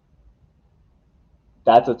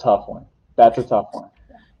 That's a tough one. Yeah,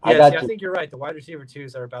 I think you're right. The wide receiver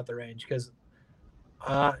twos are about the range because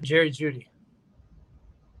Jerry Jeudy.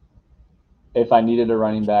 If I needed a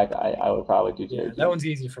running back, I would probably do Jerry Jeudy. That one's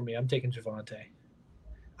easy for me. I'm taking Javonte.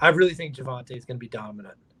 I really think Javonte is going to be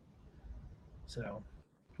dominant. So.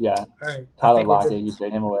 Yeah. All right. Tyler Lockett, you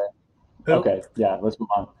trade him away. Who? Okay. Yeah. Let's move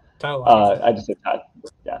on. Tyler Lockett. I just said that.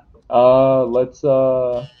 Yeah. Let's.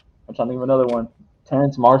 I'm trying to think of another one.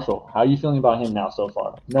 Terrace Marshall. How are you feeling about him now so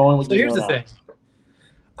far? So here's the thing.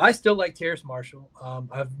 I still like Terrace Marshall.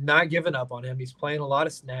 I've not given up on him. He's playing a lot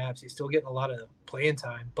of snaps. He's still getting a lot of playing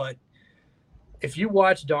time. But if you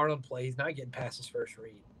watch Darnold play, he's not getting past his first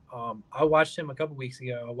read. I watched him a couple weeks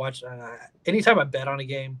ago. I watched anytime I bet on a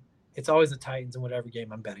game, it's always the Titans in whatever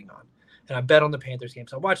game I'm betting on. And I bet on the Panthers game.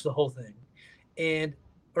 So I watched the whole thing.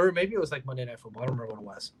 Or maybe it was like Monday Night Football. I don't remember what it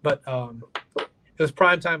was. But it was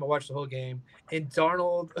prime time. I watched the whole game. And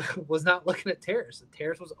Darnold was not looking at Terrace.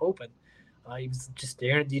 Terrace was open. He was just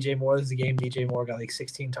staring at DJ Moore. This is a game DJ Moore got like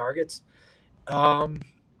 16 targets.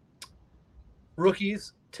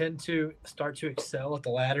 Rookies tend to start to excel at the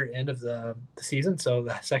latter end of the season, so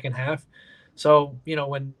the second half. So,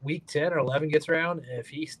 when week 10 or 11 gets around, if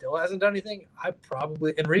he still hasn't done anything, I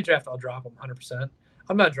probably – in redraft, I'll drop him 100%.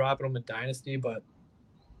 I'm not dropping him in Dynasty, but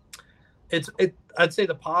I'd say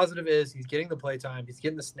the positive is he's getting the play time. He's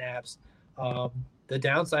getting the snaps. The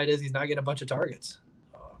downside is he's not getting a bunch of targets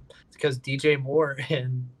because DJ Moore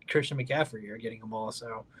and Christian McCaffrey are getting them all.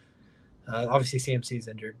 So, obviously CMC's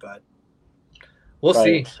injured, but we'll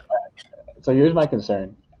see. So here's my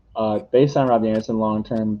concern. Based on Robbie Anderson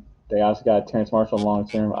long-term, they also got Terrace Marshall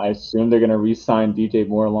long-term. I assume they're going to re-sign DJ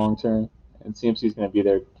Moore long-term, and CMC's going to be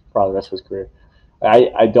there probably the rest of his career.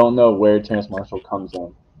 I don't know where Terrace Marshall comes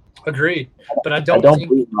in. Agreed, but I don't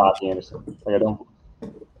believe Robbie Anderson. Like, I don't.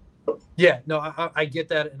 Yeah, no, I get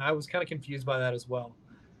that, and I was kind of confused by that as well.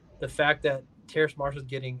 The fact that Terrace Marshall's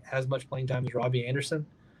getting as much playing time as Robbie Anderson,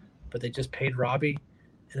 but they just paid Robbie,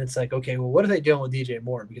 and it's like, okay, well, what are they doing with DJ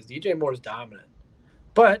Moore? Because DJ Moore is dominant.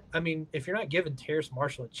 But, I mean, if you're not giving Terrace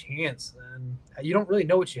Marshall a chance, then you don't really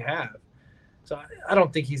know what you have. So I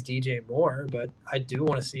don't think he's DJ Moore, but I do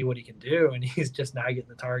want to see what he can do, and he's just not getting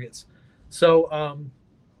the targets. So I'm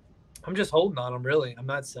just holding on him, really. I'm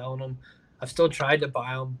not selling him. I've still tried to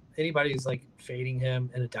buy him. Anybody who's like fading him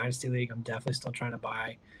in a dynasty league, I'm definitely still trying to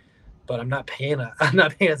buy. But I'm not paying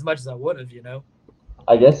as much as I would have,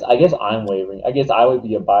 I guess I'm wavering. I guess I would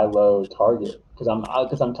be a buy low target because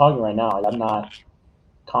I'm talking right now. Like, I'm not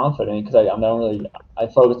confident because I'm not really. I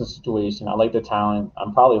focus on the situation. I like the talent.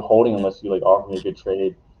 I'm probably holding unless you like offer me a good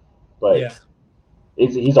trade. But yeah,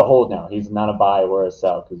 he's a hold now. He's not a buy or a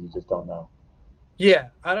sell because you just don't know. Yeah,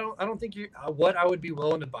 I don't think what I would be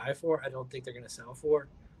willing to buy for, I don't think they're going to sell for.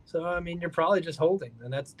 So, I mean, you're probably just holding.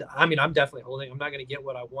 And I'm definitely holding. I'm not going to get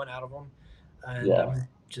what I want out of them. And I'm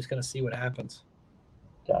just going to see what happens.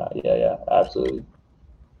 Yeah, absolutely.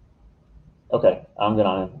 Okay, I'm good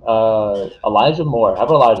on him. Elijah Moore. How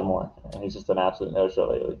about Elijah Moore? He's just an absolute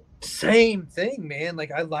no-show lately. Same thing, man.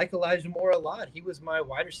 Like, I like Elijah Moore a lot. He was my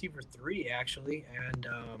wide receiver 3, actually. And,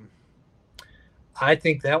 I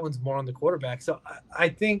think that one's more on the quarterback. So I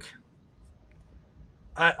think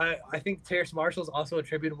Terrace Marshall's also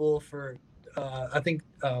attributable for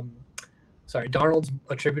Darnold's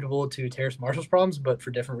attributable to Terrace Marshall's problems, but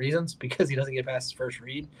for different reasons because he doesn't get past his first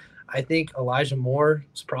read. I think Elijah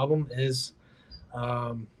Moore's problem is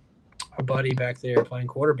our buddy back there playing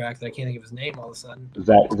quarterback that I can't think of his name all of a sudden.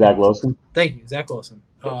 Zach Wilson. Thank you, Zach Wilson.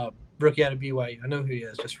 Rookie out of BYU. I know who he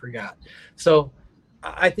is, just forgot. So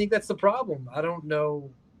I think that's the problem. I don't know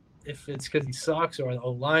if it's because he sucks or the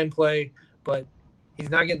line play, but he's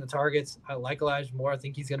not getting the targets. I like Elijah Moore. I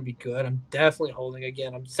think he's going to be good. I'm definitely holding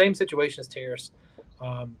again. I'm same situation as Terrace.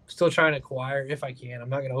 Still trying to acquire if I can. I'm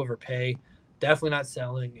not going to overpay. Definitely not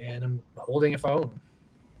selling, and I'm holding if I own him.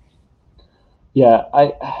 Yeah,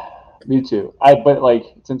 me too. But like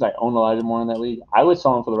since I own Elijah Moore in that league, I would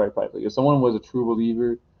sell him for the right price. Like if someone was a true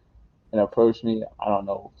believer and approached me, I don't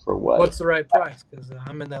know for what. What's the right price? Because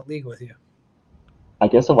I'm in that league with you. I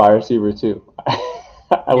guess a wide receiver too.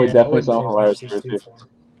 I would definitely sell him for wide receiver too.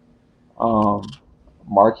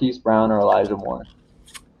 Marquise Brown or Elijah Moore?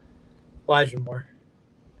 Elijah Moore.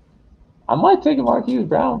 I might take Marquise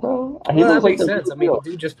Brown, bro. Well, that makes sense. I mean,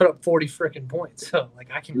 dude just put up 40 freaking points, so like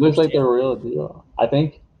I can. He looks like the real deal. I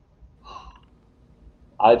think.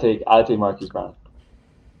 I take Marquise Brown.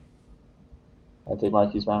 I take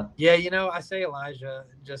Marquise Brown. Yeah, I say Elijah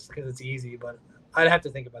just because it's easy, but I'd have to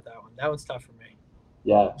think about that one. That one's tough for me.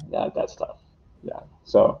 Yeah, that's tough. Yeah.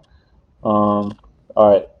 So, all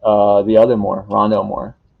right. The other Moore, Rondale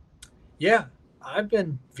Moore. Yeah, I've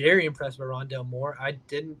been very impressed with Rondale Moore.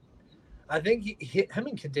 I think him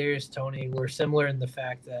and Kadarius Toney were similar in the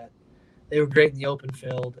fact that they were great in the open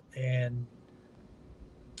field, and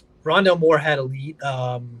Rondale Moore had elite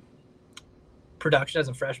production as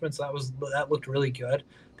a freshman, so that looked really good.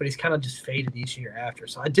 But he's kind of just faded each year after.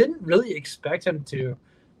 So I didn't really expect him to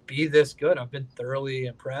be this good. I've been thoroughly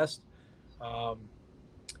impressed.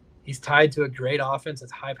 He's tied to a great offense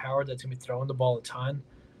that's high-powered, that's going to be throwing the ball a ton.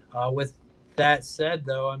 With that said,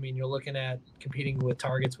 though, I mean, you're looking at competing with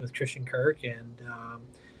targets with Christian Kirk and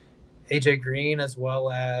A.J. Green as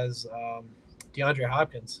well as DeAndre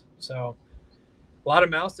Hopkins. So a lot of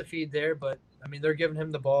mouths to feed there, but, I mean, they're giving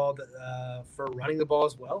him the ball for running the ball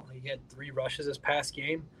as well. He had 3 rushes this past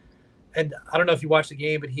game. And I don't know if you watched the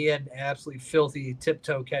game, but he had an absolutely filthy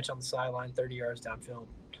tiptoe catch on the sideline 30 yards downfield.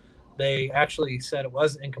 They actually said it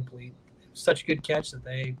was incomplete. It was such a good catch that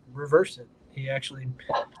they reversed it. He actually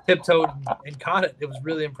tiptoed and caught it. It was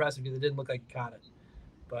really impressive because it didn't look like he caught it.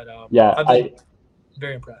 But I'm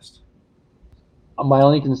very impressed. My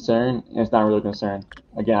only concern, and it's not really a concern,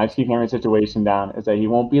 again, I just keep hammering the situation down, is that he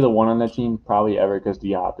won't be the one on the team probably ever because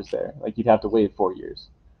D-Hop is there. Like, you'd have to wait 4 years.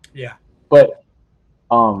 Yeah. But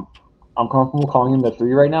I'm comfortable calling him the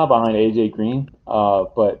 3 right now behind AJ Green.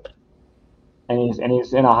 And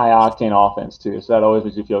he's in a high octane offense too, so that always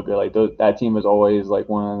makes you feel good. Like that team is always like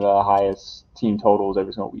one of the highest team totals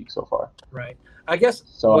every single week so far. Right. I guess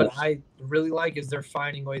what I really like is they're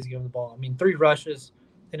finding ways to give him the ball. I mean, 3 rushes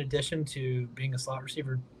in addition to being a slot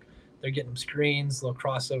receiver. They're getting him screens, little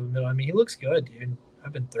crossover middle. I mean, he looks good, dude.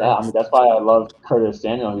 I've been through. Yeah, I mean that's why I love Curtis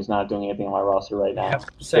Samuel. He's not doing anything on my roster right now. Yeah,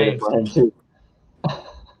 same. For him too.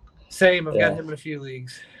 Same. I've got him in a few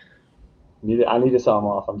leagues. I need to sell him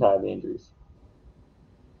off. I'm tired of the injuries.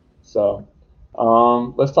 So,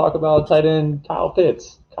 let's talk about tight end Kyle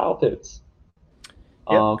Pitts.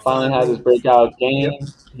 Finally has his breakout game. Yep.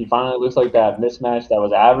 He finally looks like that mismatch that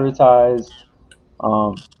was advertised.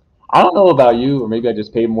 I don't know about you, or maybe I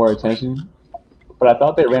just paid more attention, but I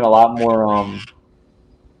thought they ran a lot more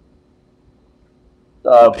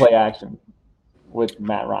play action with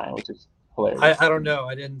Matt Ryan, which is hilarious. I don't know.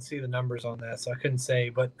 I didn't see the numbers on that, so I couldn't say.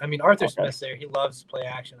 But, I mean, Arthur Smith's there. He loves play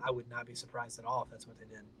action. I would not be surprised at all if that's what they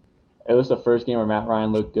did. It was the first game where Matt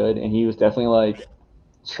Ryan looked good, and he was definitely, like,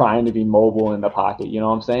 trying to be mobile in the pocket. You know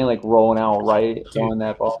what I'm saying? Like, rolling out right, throwing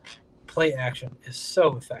that ball. Play action is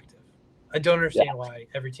so effective. I don't understand why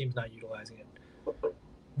every team's not utilizing it.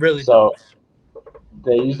 Really so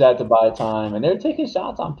they use that to buy time, and they're taking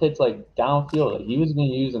shots on Pitts, like, downfield. Like, he was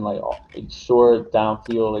being used in, like short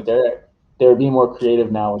downfield. Like, they're being more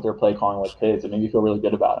creative now with their play calling with Pitts. It made me feel really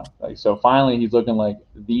good about him. Like, so finally he's looking like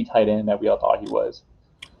the tight end that we all thought he was.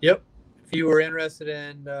 Yep. If you were interested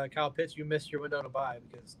in Kyle Pitts, you missed your window to buy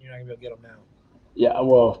because you're not going to be able to get him now. Yeah,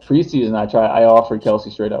 well, preseason I offered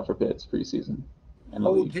Kelsey straight up for Pitts preseason.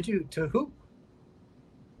 Did you? To who?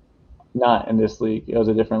 Not in this league. It was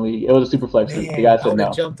a different league. It was a super flex league. The guy said no.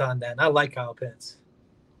 I jumped on that. And I like Kyle Pitts.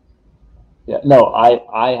 Yeah, no,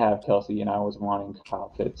 I have Kelsey, and I was wanting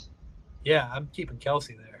Kyle Pitts. Yeah, I'm keeping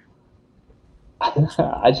Kelsey there.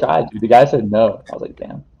 I tried, dude. The guy said no. I was like,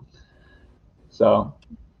 damn. So,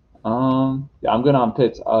 yeah, I'm good on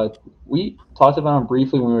Pitts. We talked about him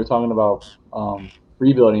briefly when we were talking about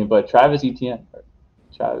rebuilding, but Travis Etienne.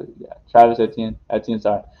 Sorry.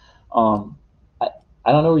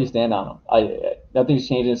 I don't know where you stand on him. Nothing's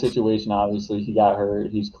changed in the situation. Obviously, he got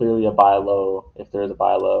hurt. He's clearly a buy low, if there is a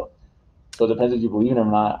buy low. So it depends if you believe in him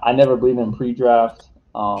or not. I never believed in him pre-draft.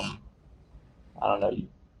 I don't know.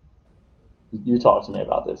 You talk to me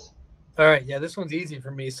about this. All right. Yeah, this one's easy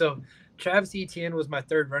for me. So Travis Etienne was my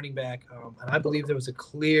 3rd running back, and I believe there was a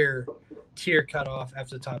clear tier cutoff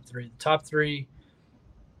after the top 3. The top 3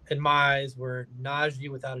 in my eyes were Najee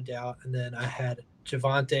without a doubt, and then I had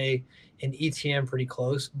Javonte and Etienne pretty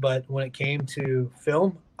close. But when it came to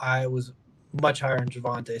film, I was much higher on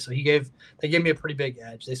Javonte. So they gave me a pretty big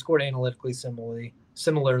edge. They scored analytically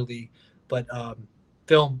similarly, but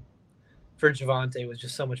film for Javonte was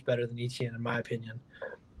just so much better than Etienne, in my opinion.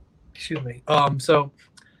 Excuse me. So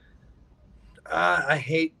I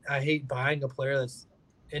hate buying a player that's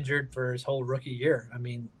injured for his whole rookie year. I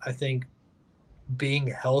mean, I think being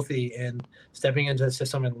healthy and stepping into the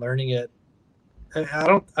system and learning it, I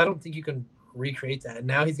don't think you can recreate that. And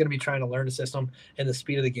now he's going to be trying to learn the system and the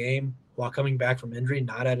speed of the game while coming back from injury,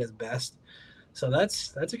 not at his best. So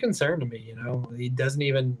that's a concern to me. You know, he doesn't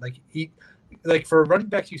even like for running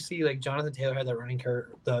backs. You see, like Jonathan Taylor had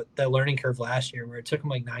that learning curve last year where it took him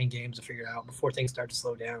like 9 games to figure it out before things start to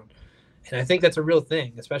slow down. And I think that's a real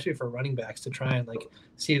thing, especially for running backs, to try and like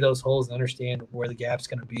see those holes and understand where the gap's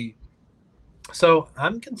going to be. So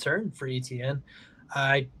I'm concerned for Etienne.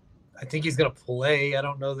 I think he's going to play. I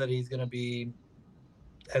don't know that he's going to be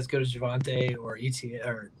as good as Javonte or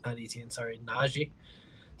Najee.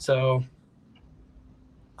 So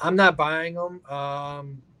I'm not buying him.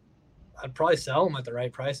 I'd probably sell him at the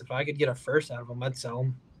right price. If I could get a first out of him, I'd sell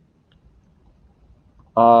him.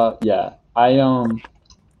 Yeah.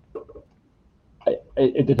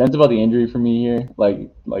 It depends about the injury for me here. Like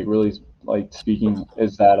really, like speaking,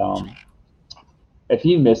 is that if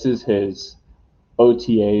he misses his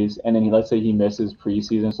OTAs and then let's say he misses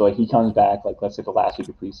preseason, so like he comes back like let's say the last week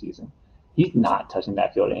of preseason, he's not touching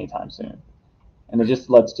that field anytime soon. And it just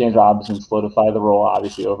lets James Robinson solidify the role,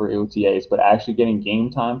 obviously, over OTAs, but actually getting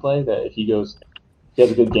game time play, that if he has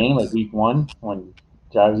a good game like week 1 when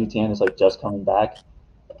Travis Etienne is like just coming back,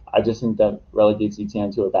 I just think that relegates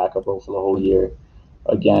Etienne to a backup role for the whole year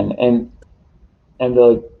again. And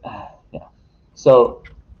yeah. So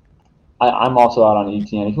I'm also out on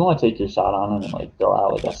Etienne. If you want to take your shot on him and like throw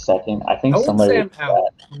out like a second, I think somebody. I'm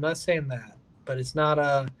not saying that, but it's not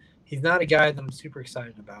he's not a guy that I'm super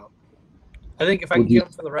excited about. I think if I could get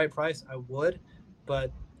him for the right price, I would.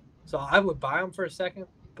 But so I would buy him for a second,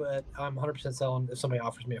 but I'm 100% selling if somebody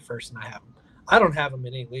offers me a first and I have him. I don't have him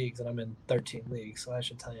in any leagues, and I'm in 13 leagues, so that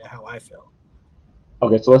should tell you how I feel.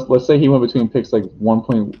 Okay, so let's say he went between picks like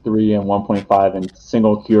 1.3 and 1.5 in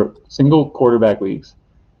single quarterback leagues.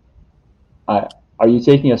 Are you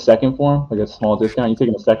taking a second for him, like a small discount? Are you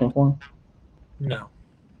taking a second for him? No.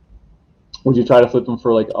 Would you try to flip him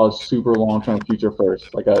for like a super long-term future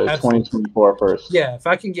first, like a 2024 first? Yeah, if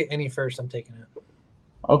I can get any first, I'm taking it.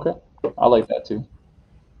 Okay, I like that too.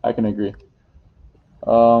 I can agree.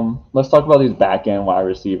 Let's talk about these back-end wide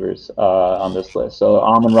receivers on this list. So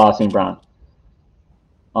Amon-Ra St. Brown.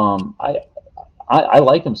 I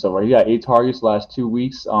like him so far. He got 8 targets the last 2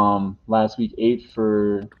 weeks. Last week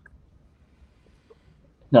 7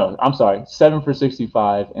 for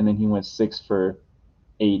 65, and then he went 6 for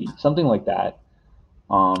 80, something like that.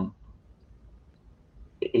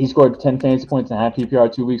 He scored 10 fantasy points and a half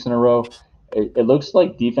PPR 2 weeks in a row. It looks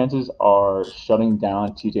like defenses are shutting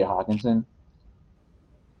down T.J. Hawkinson.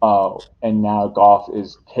 And now Goff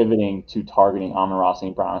is pivoting to targeting Amon-Ra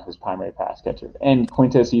St. Brown as his primary pass catcher. And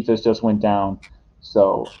Quintez Cephas just went down.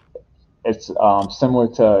 So it's similar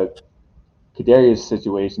to Kadarius'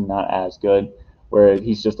 situation, not as good, where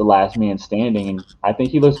he's just the last man standing. And I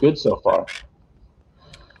think he looks good so far.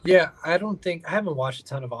 Yeah, I haven't watched a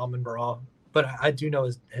ton of Amon-Ra, but I do know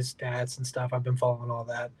his stats and stuff. I've been following all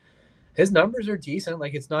that. His numbers are decent.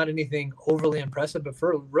 Like, it's not anything overly impressive, but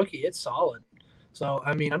for a rookie, it's solid. So,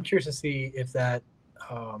 I mean, I'm curious to see if that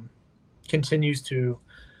continues to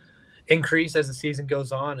increase as the season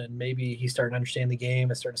goes on, and maybe he's starting to understand the game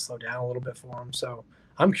and starting to slow down a little bit for him. So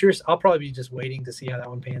I'm curious. I'll probably be just waiting to see how that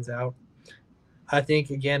one pans out. I think,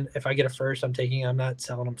 again, if I get a first, I'm not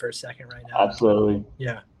selling him for a second right now. Absolutely.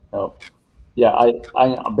 Yeah. Oh. Yeah, I'm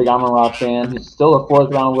a big Amon-Ra fan. He's still a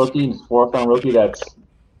fourth-round rookie. He's a fourth-round rookie that's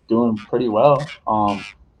doing pretty well.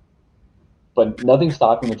 But nothing's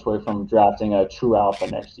stopping Detroit from drafting a true alpha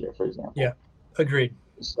next year, for example. Yeah, agreed.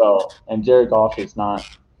 So, and Jared Goff is not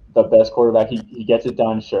the best quarterback. He gets it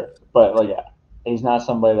done, sure. But, like, he's not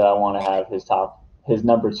somebody that I want to have his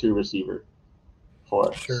number 2 receiver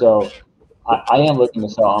for. Sure. So, I am looking to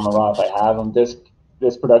sell Amon-Ra if I have him. This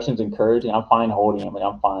production's encouraging. I'm fine holding him. Like,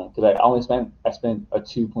 I'm fine. Because I spent a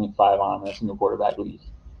 2.5 on him in a single quarterback league.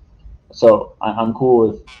 So I'm cool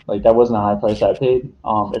with, like, that wasn't a high price I paid.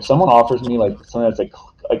 If someone offers me like something that's like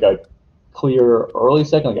a clear early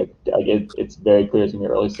second, like it's very clear it's gonna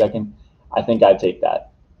be early second, I think I'd take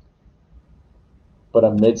that. But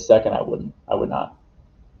a mid second, I would not.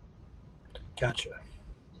 Gotcha.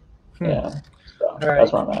 Yeah. So all right.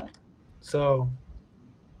 That's where I'm at. So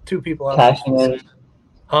 2 people out cashing in.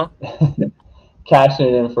 Huh? Cashing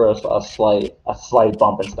it in for a slight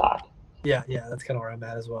bump in stock. Yeah, that's kind of where I'm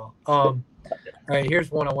at as well. All right,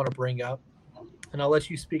 here's one I want to bring up, and I'll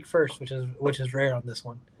let you speak first, which is rare on this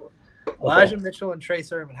one. Okay. Elijah Mitchell and Trey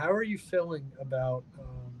Sermon. How are you feeling about?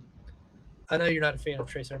 I know you're not a fan of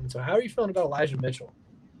Trey Sermon, so how are you feeling about Elijah Mitchell,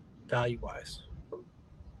 value-wise?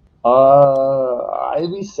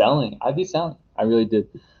 I'd be selling. I really did.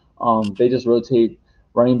 They just rotate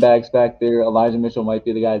running backs back there. Elijah Mitchell might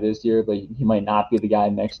be the guy this year, but he might not be the guy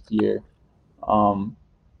next year.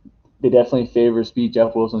 They definitely favor speed.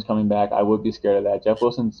 Jeff Wilson's coming back. I would be scared of that. Jeff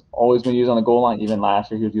Wilson's always been used on the goal line. Even last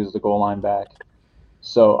year, he was used as a goal line back.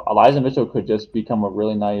 So Elijah Mitchell could just become a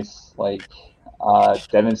really nice, like,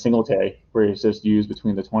 Devin Singletary, where he's just used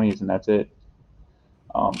between the 20s, and that's it.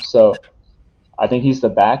 So I think he's the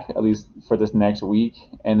back, at least for this next week.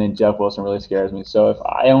 And then Jeff Wilson really scares me. So if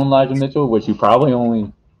I own Elijah Mitchell, which you probably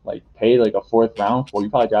only paid like a 4th round for, you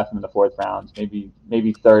probably draft him in the 4th round, maybe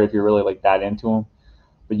 3rd if you're really like that into him.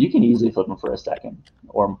 But you can easily flip him for a second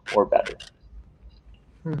or better.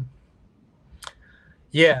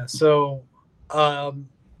 Yeah, so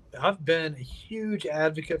I've been a huge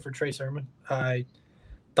advocate for Trey Sermon. I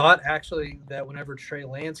thought actually that whenever Trey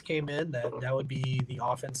Lance came in, that would be the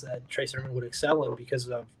offense that Trey Sermon would excel in because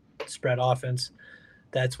of spread offense.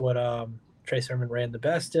 That's what Trey Sermon ran the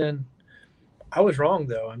best in. I was wrong,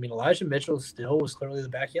 though. I mean, Elijah Mitchell still was clearly the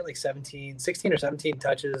back. He had like 16 or 17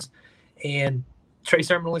 touches, and Trey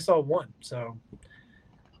Sermon only saw 1. So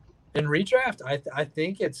in redraft, I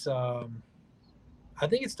think it's time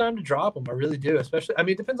to drop him. I really do. Especially, I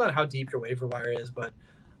mean, it depends on how deep your waiver wire is, but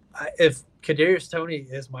if Kadarius Toney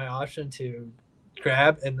is my option to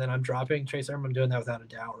grab, and then I'm dropping Trey Sermon, I'm doing that without a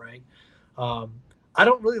doubt, right? I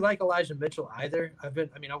don't really like Elijah Mitchell either. I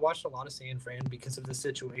watched a lot of San Fran because of this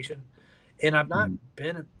situation, and I've not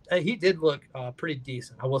been. He did look pretty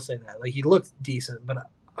decent. I will say that. Like, he looked decent, but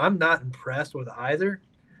I'm not impressed with either.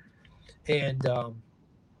 And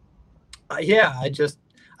yeah,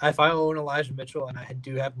 if I own Elijah Mitchell and I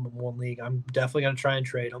do have him in one league, I'm definitely going to try and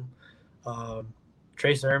trade him.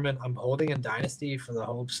 Trey Sermon, I'm holding in Dynasty for the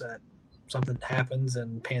hopes that something happens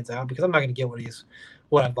and pans out, because I'm not going to get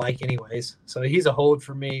what I'd like anyways. So he's a hold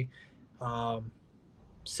for me.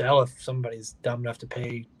 Sell if somebody's dumb enough to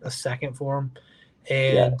pay a second for him.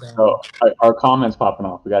 And so our comments popping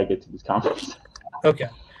off. We got to get to these comments. Okay.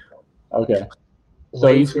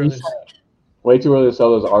 So he's way too early to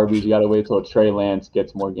sell those RBs. You got to wait till Trey Lance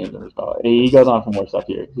gets more games under his belt. And he goes on for more stuff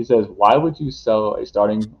here. He says, why would you sell a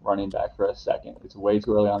starting running back for a second? It's way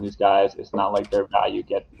too early on these guys. It's not like their value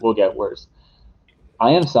will get worse.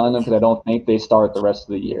 I am selling them because I don't think they start the rest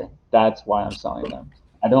of the year. That's why I'm selling them.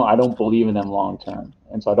 I don't believe in them long term,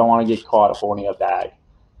 and so I don't want to get caught holding a bag.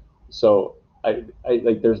 So I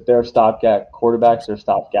like their stopgap quarterbacks, their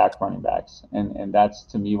stopgap running backs, and that's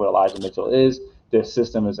to me what Elijah Mitchell is. This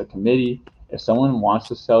system is a committee. If someone wants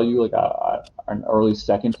to sell you like an early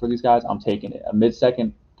second for these guys, I'm taking it. A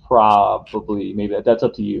mid-second, probably, maybe that's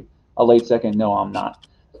up to you. A late second, no, I'm not.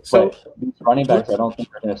 So these running backs, I don't think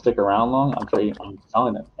are going to stick around long. I'm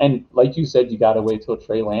selling them. And like you said, you got to wait till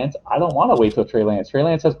Trey Lance. I don't want to wait till Trey Lance. Trey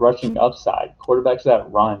Lance has rushing upside. Quarterbacks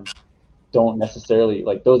that run don't necessarily,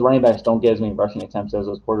 like, those running backs don't get as many rushing attempts as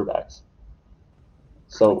those quarterbacks.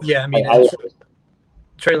 So yeah, I mean,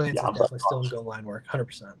 Trey Lance is definitely still in goal line work,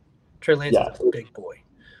 100%. Trey Lance is a big boy.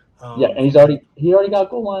 And he already got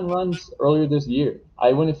goal line runs earlier this year.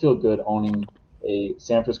 I wouldn't feel good owning a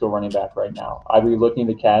San Francisco running back right now. I'd be looking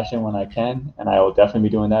to cash in when I can, and I will definitely be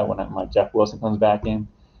doing that when my Jeff Wilson comes back in.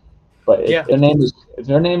 But if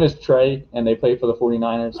their name is Trey and they play for the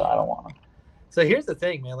 49ers, I don't want them. So here's the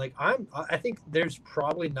thing, man. Like I think there's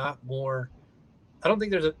probably not more. I don't think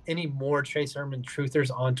there's any more Trey Sermon truthers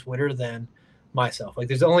on Twitter than myself. Like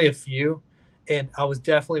there's only a few, and I was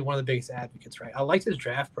definitely one of the biggest advocates. Right, I liked his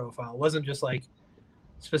draft profile. It wasn't just like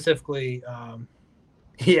specifically.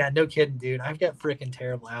 Yeah, no kidding, dude. I've got freaking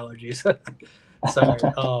terrible allergies. Sorry.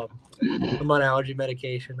 I'm on allergy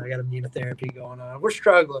medication. I got immunotherapy going on. We're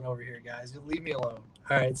struggling over here, guys. Leave me alone.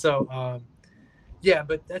 All right. So, yeah,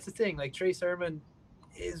 but that's the thing. Like Trey Sermon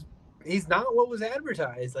he's not what was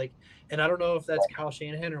advertised. Like, and I don't know if that's Kyle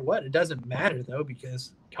Shanahan or what. It doesn't matter though,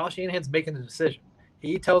 because Kyle Shanahan's making the decision.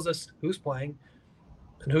 He tells us who's playing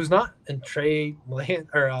and who's not. And Trey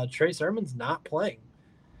Sermon's not playing.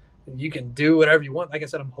 You can do whatever you want. Like I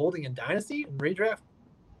said, I'm holding in Dynasty and redraft.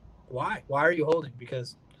 Why? Why are you holding?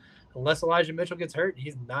 Because unless Elijah Mitchell gets hurt,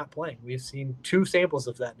 he's not playing. We've seen 2 samples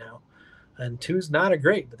of that now. And 2's not a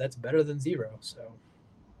great, but that's better than 0. So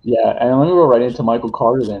yeah, and let me go right into Michael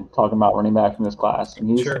Carter then, talking about running back in this class. And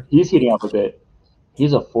he's heating up a bit.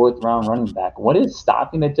 He's a 4th round running back. What is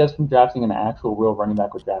stopping the Jets from drafting an actual real running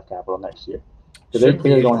back with draft capital next year? Because they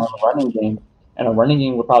clearly don't have a running game. And a running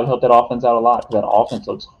game would probably help that offense out a lot, because that offense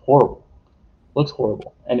looks horrible.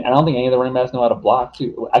 And I don't think any of the running backs know how to block,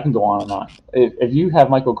 too. I can go on and on. If you have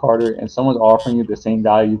Michael Carter and someone's offering you the same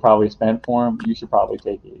value you probably spent for him, you should probably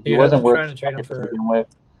take it. He wasn't worth trying to trade him for. With.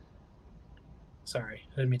 Sorry,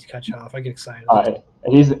 I didn't mean to cut you off. I get excited.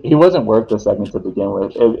 He wasn't worth the second to begin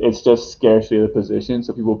with. It's just scarcity of the position,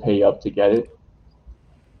 so people pay up to get it,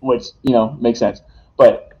 which, makes sense.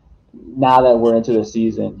 But now that we're into the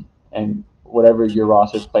season and whatever your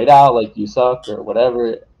roster's played out, like you suck or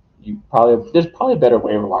whatever, there's probably better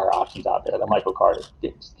waiver wire options out there than Michael Carter.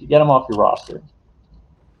 Get him off your roster.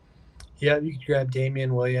 Yeah, you could grab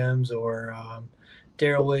Damian Williams or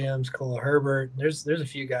Darrell Williams, Khalil Herbert. There's a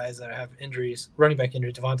few guys that have injuries, running back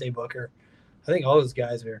injuries. Devontae Booker. I think all those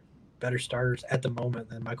guys are better starters at the moment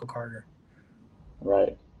than Michael Carter.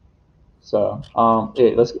 Right. So,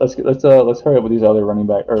 let's hurry up with these other running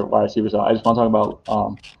back or wide receivers. I just want to talk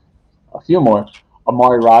about a few more.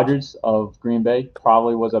 Amari Rodgers of Green Bay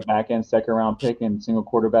probably was a back-end second-round pick in single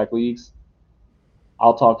quarterback leagues.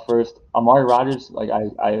 I'll talk first. Amari Rodgers,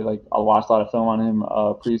 I watched a lot of film on him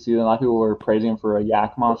preseason. A lot of people were praising him for a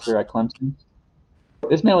yak monster at Clemson.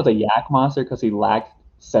 This man was a yak monster because he lacked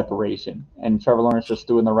separation, and Trevor Lawrence just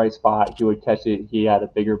threw in the right spot. He would catch it. He had a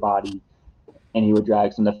bigger body, and he would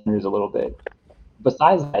drag some defenders a little bit.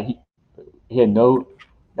 Besides that, he had no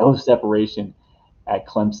separation at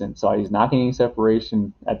Clemson, so he's not getting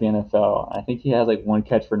separation at the NFL. I think he has 1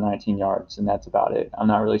 catch for 19 yards, and that's about it. I'm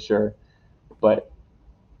not really sure, but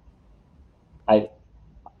I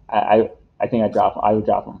think I would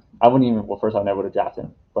drop him. I wouldn't even. Well, first I never would have drafted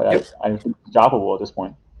him, but I think he's droppable at this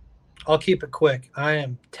point. I'll keep it quick. I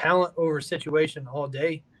am talent over situation all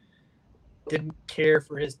day. Didn't care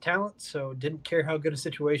for his talent, so didn't care how good a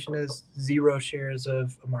situation is. 0 shares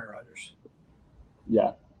of Amari Rodgers.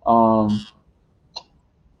 Yeah.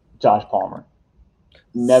 Josh Palmer.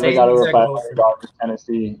 Never Same got over exact vote $500 in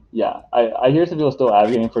Tennessee. Yeah, I hear some people still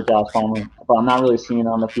advocating for Josh Palmer, but I'm not really seeing it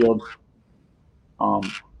on the field. I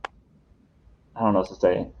don't know what to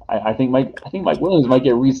say. I think Mike Williams might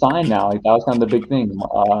get re-signed now. Like that was kind of the big thing.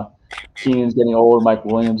 Keenan's getting old. Mike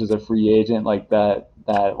Williams is a free agent. Like that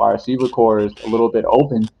wide receiver core is a little bit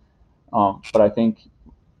open. But I think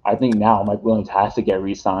now Mike Williams has to get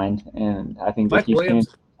re-signed, and I think Mike they keep Williams.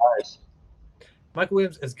 changing. Mike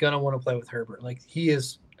Williams is gonna want to play with Herbert. Like he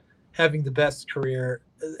is having the best career,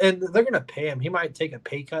 and they're gonna pay him. He might take a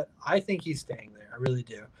pay cut. I think he's staying there. I really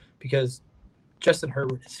do, because Justin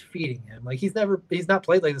Herbert is feeding him. Like he's not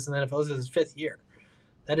played like this in the NFL. This is his 5th year.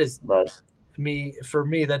 That is Right. for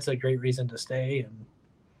me. That's a great reason to stay and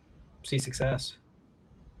see success.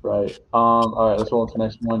 Right. All right. Let's roll into the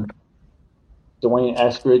next one. Dwayne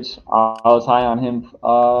Eskridge. I was high on him.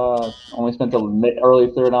 Only spent the early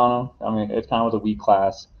 3rd on him. I mean, it kind of was a weak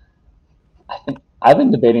class. I think I've been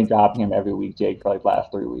debating dropping him every week, Jake, for like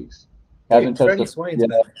last 3 weeks. Dude, Freddie Swain's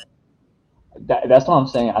better. That's what I'm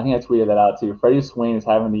saying. I think I tweeted that out too. Freddie Swain is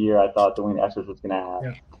having the year I thought Dwayne Eskridge was going to have.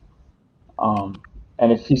 Yeah.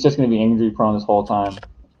 And if he's just going to be injury prone this whole time,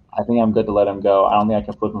 I think I'm good to let him go. I don't think I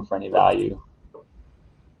can flip him for any value.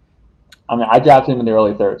 I mean, I drafted him in the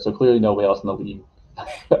early 3rd, so clearly nobody else in the league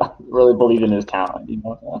really believed in his talent. You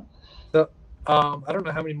know. So, I don't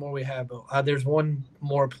know how many more we have, but there's one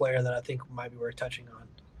more player that I think might be worth touching on.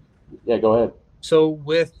 Yeah, go ahead. So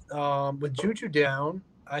with Juju down,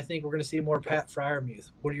 I think we're going to see more Pat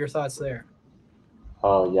Freiermuth. What are your thoughts there?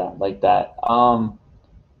 Oh yeah, like that. I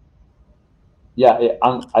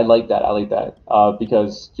like that. I like that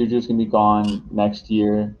because Juju's gonna be gone next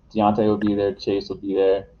year. Deontay will be there. Chase will be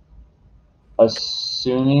there.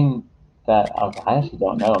 Assuming that I actually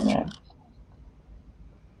don't know, man.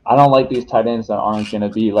 I don't like these tight ends that aren't gonna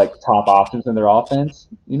be like top options in their offense,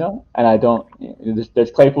 you know. And I don't.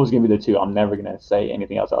 There's Claypool's gonna be the 2. I'm never gonna say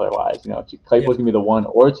anything else otherwise. You know, Claypool's gonna be the 1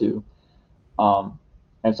 or 2.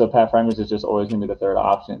 And so Pat Freiermuth is just always gonna be the 3rd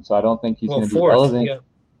option. So I don't think he's gonna be relevant. You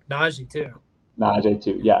got Najee too. Najee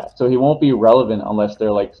too, yeah. So he won't be relevant unless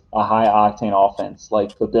they're like a high octane offense,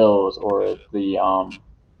 like the Bills or the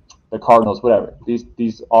Cardinals, whatever.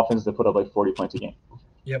 These offenses that put up like 40 points a game.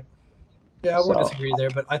 Yep. Yeah, I won't disagree there,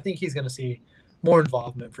 but I think he's going to see more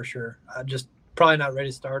involvement for sure. Just probably not ready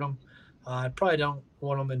to start him. I probably don't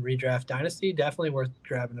want him in redraft dynasty. Definitely worth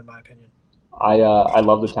grabbing, in my opinion. I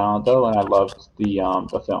love the talent though, and I love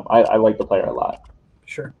the film. I like the player a lot.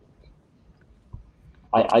 Sure.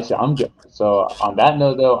 I'm good. So on that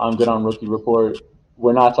note, though, I'm good on Rookie Report.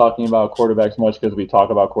 We're not talking about quarterbacks much because we talk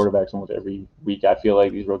about quarterbacks almost every week. I feel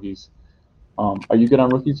like these rookies. Are you good on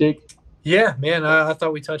rookies, Jake? Yeah, man. I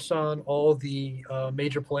thought we touched on all the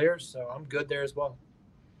major players, so I'm good there as well.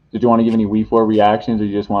 Did you want to give any Week 4 reactions, or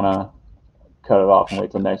you just want to cut it off and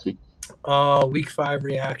wait till next week? Week 5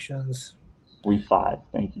 reactions. Week 5,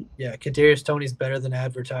 thank you. Yeah, Kadarius Toney's better than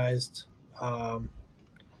advertised.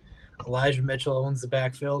 Elijah Mitchell owns the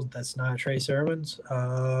backfield. That's not Trey Sermons.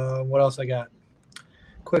 What else I got?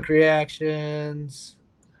 Quick reactions.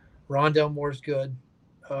 Rondell Moore's good.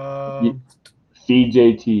 Feed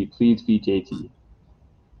JT. Please feed JT.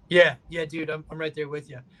 Yeah, dude. I'm right there with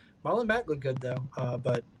you. Marlon Mack looked good, though.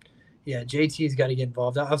 But, yeah, JT's got to get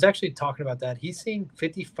involved. I was actually talking about that. He's seeing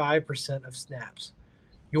 55% of snaps.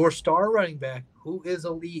 Your star running back, who is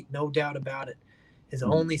elite, no doubt about it, is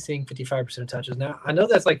only seeing 55% of touches. Now, I know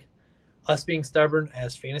that's like us being stubborn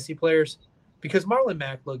as fantasy players because Marlon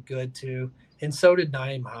Mack looked good too, and so did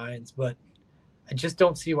Nyheim Hines. But I just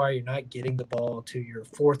don't see why you're not getting the ball to your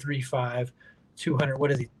 4.35, 200. What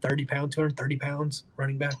is he? 30 pounds, 230 pounds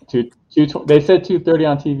running back. They said 230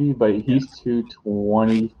 on TV, but he's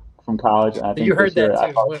 220 from college. And I think you heard that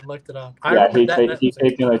too. I went and looked it up. He's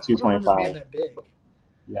taking like 225. That big.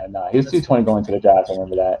 Yeah, no, he's 220 going to the draft. I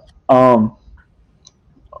remember that.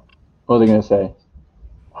 What was I gonna say?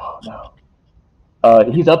 Oh no.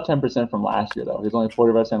 He's up 10% from last year though. He's only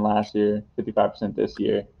 40% last year, 55% this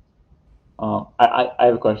year. I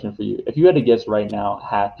have a question for you. If you had to guess right now,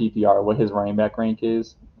 half PPR, what his running back rank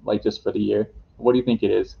is, like just for the year, what do you think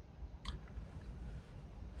it is?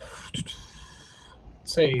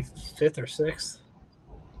 Say 5th or 6th.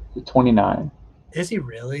 29. Is he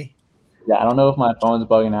really? Yeah, I don't know if my phone's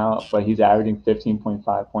bugging out, but he's averaging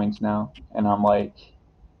 15.5 points now, and I'm like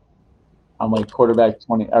quarterback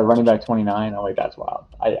 20, running back 29. I'm like, that's wild.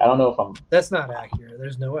 I don't know if I'm. That's not accurate.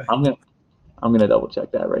 There's no way. I'm gonna double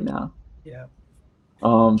check that right now. Yeah.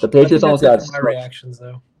 The Patriots almost got. My reactions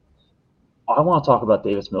though. I want to talk about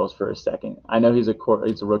Davis Mills for a second. I know he's a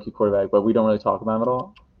rookie quarterback, but we don't really talk about him at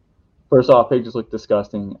all. First off, they just look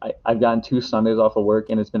disgusting. I've gotten 2 Sundays off of work,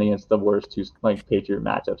 and it's been against the worst 2 Patriot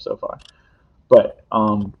matchups so far. But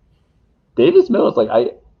Davis Mills,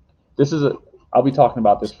 I'll be talking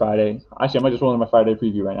about this Friday. Actually, I might just roll in my Friday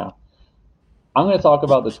preview right now. I'm going to talk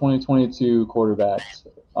about the 2022 quarterbacks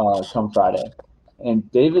come Friday,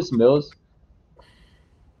 and Davis Mills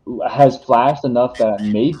has flashed enough that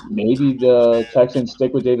maybe the Texans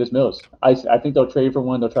stick with Davis Mills. I think they'll trade for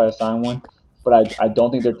one. They'll try to sign one. But I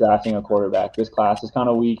don't think they're drafting a quarterback. This class is kind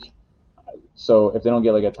of weak. So if they don't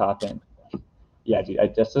get like a top end, yeah, dude,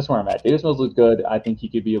 that's where I'm at. Davis Mills looks good. I think he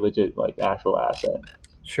could be a legit actual asset.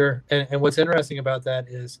 Sure. And what's interesting about that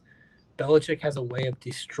is Belichick has a way of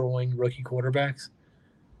destroying rookie quarterbacks.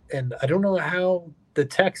 And I don't know how the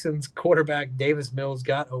Texans quarterback Davis Mills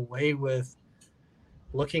got away with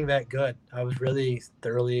looking that good. I was really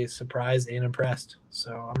thoroughly surprised and impressed.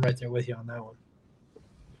 So I'm right there with you on that one.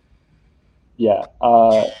 Yeah,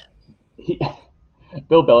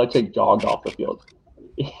 Bill Belichick jogged off the field.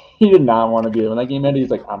 He did not want to be there. When that game ended,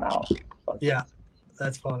 he's like, I'm out. Yeah,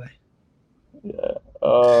 that's funny. Yeah.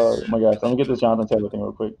 Oh, my gosh. Let me get this Jonathan Taylor thing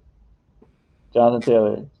real quick. Jonathan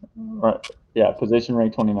Taylor. Right. Yeah, position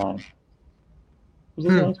rank 29.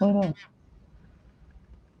 Position rank 29.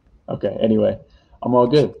 Okay, anyway. I'm all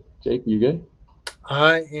good. Jake, you good?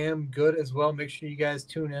 I am good as well. Make sure you guys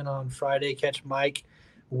tune in on Friday. Catch Mike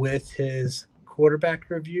with his quarterback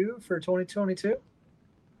review for 2022.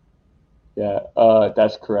 Yeah,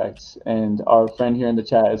 that's correct. And our friend here in the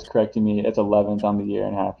chat is correcting me. It's 11th on the year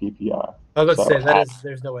and half PPR. I was about to say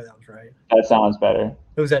there's no way that was right. That sounds better.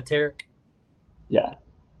 Who's that, Tarek? Yeah.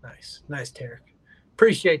 Nice, Tarek.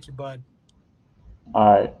 Appreciate you, bud.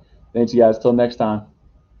 All right. Thanks, you guys. Till next time.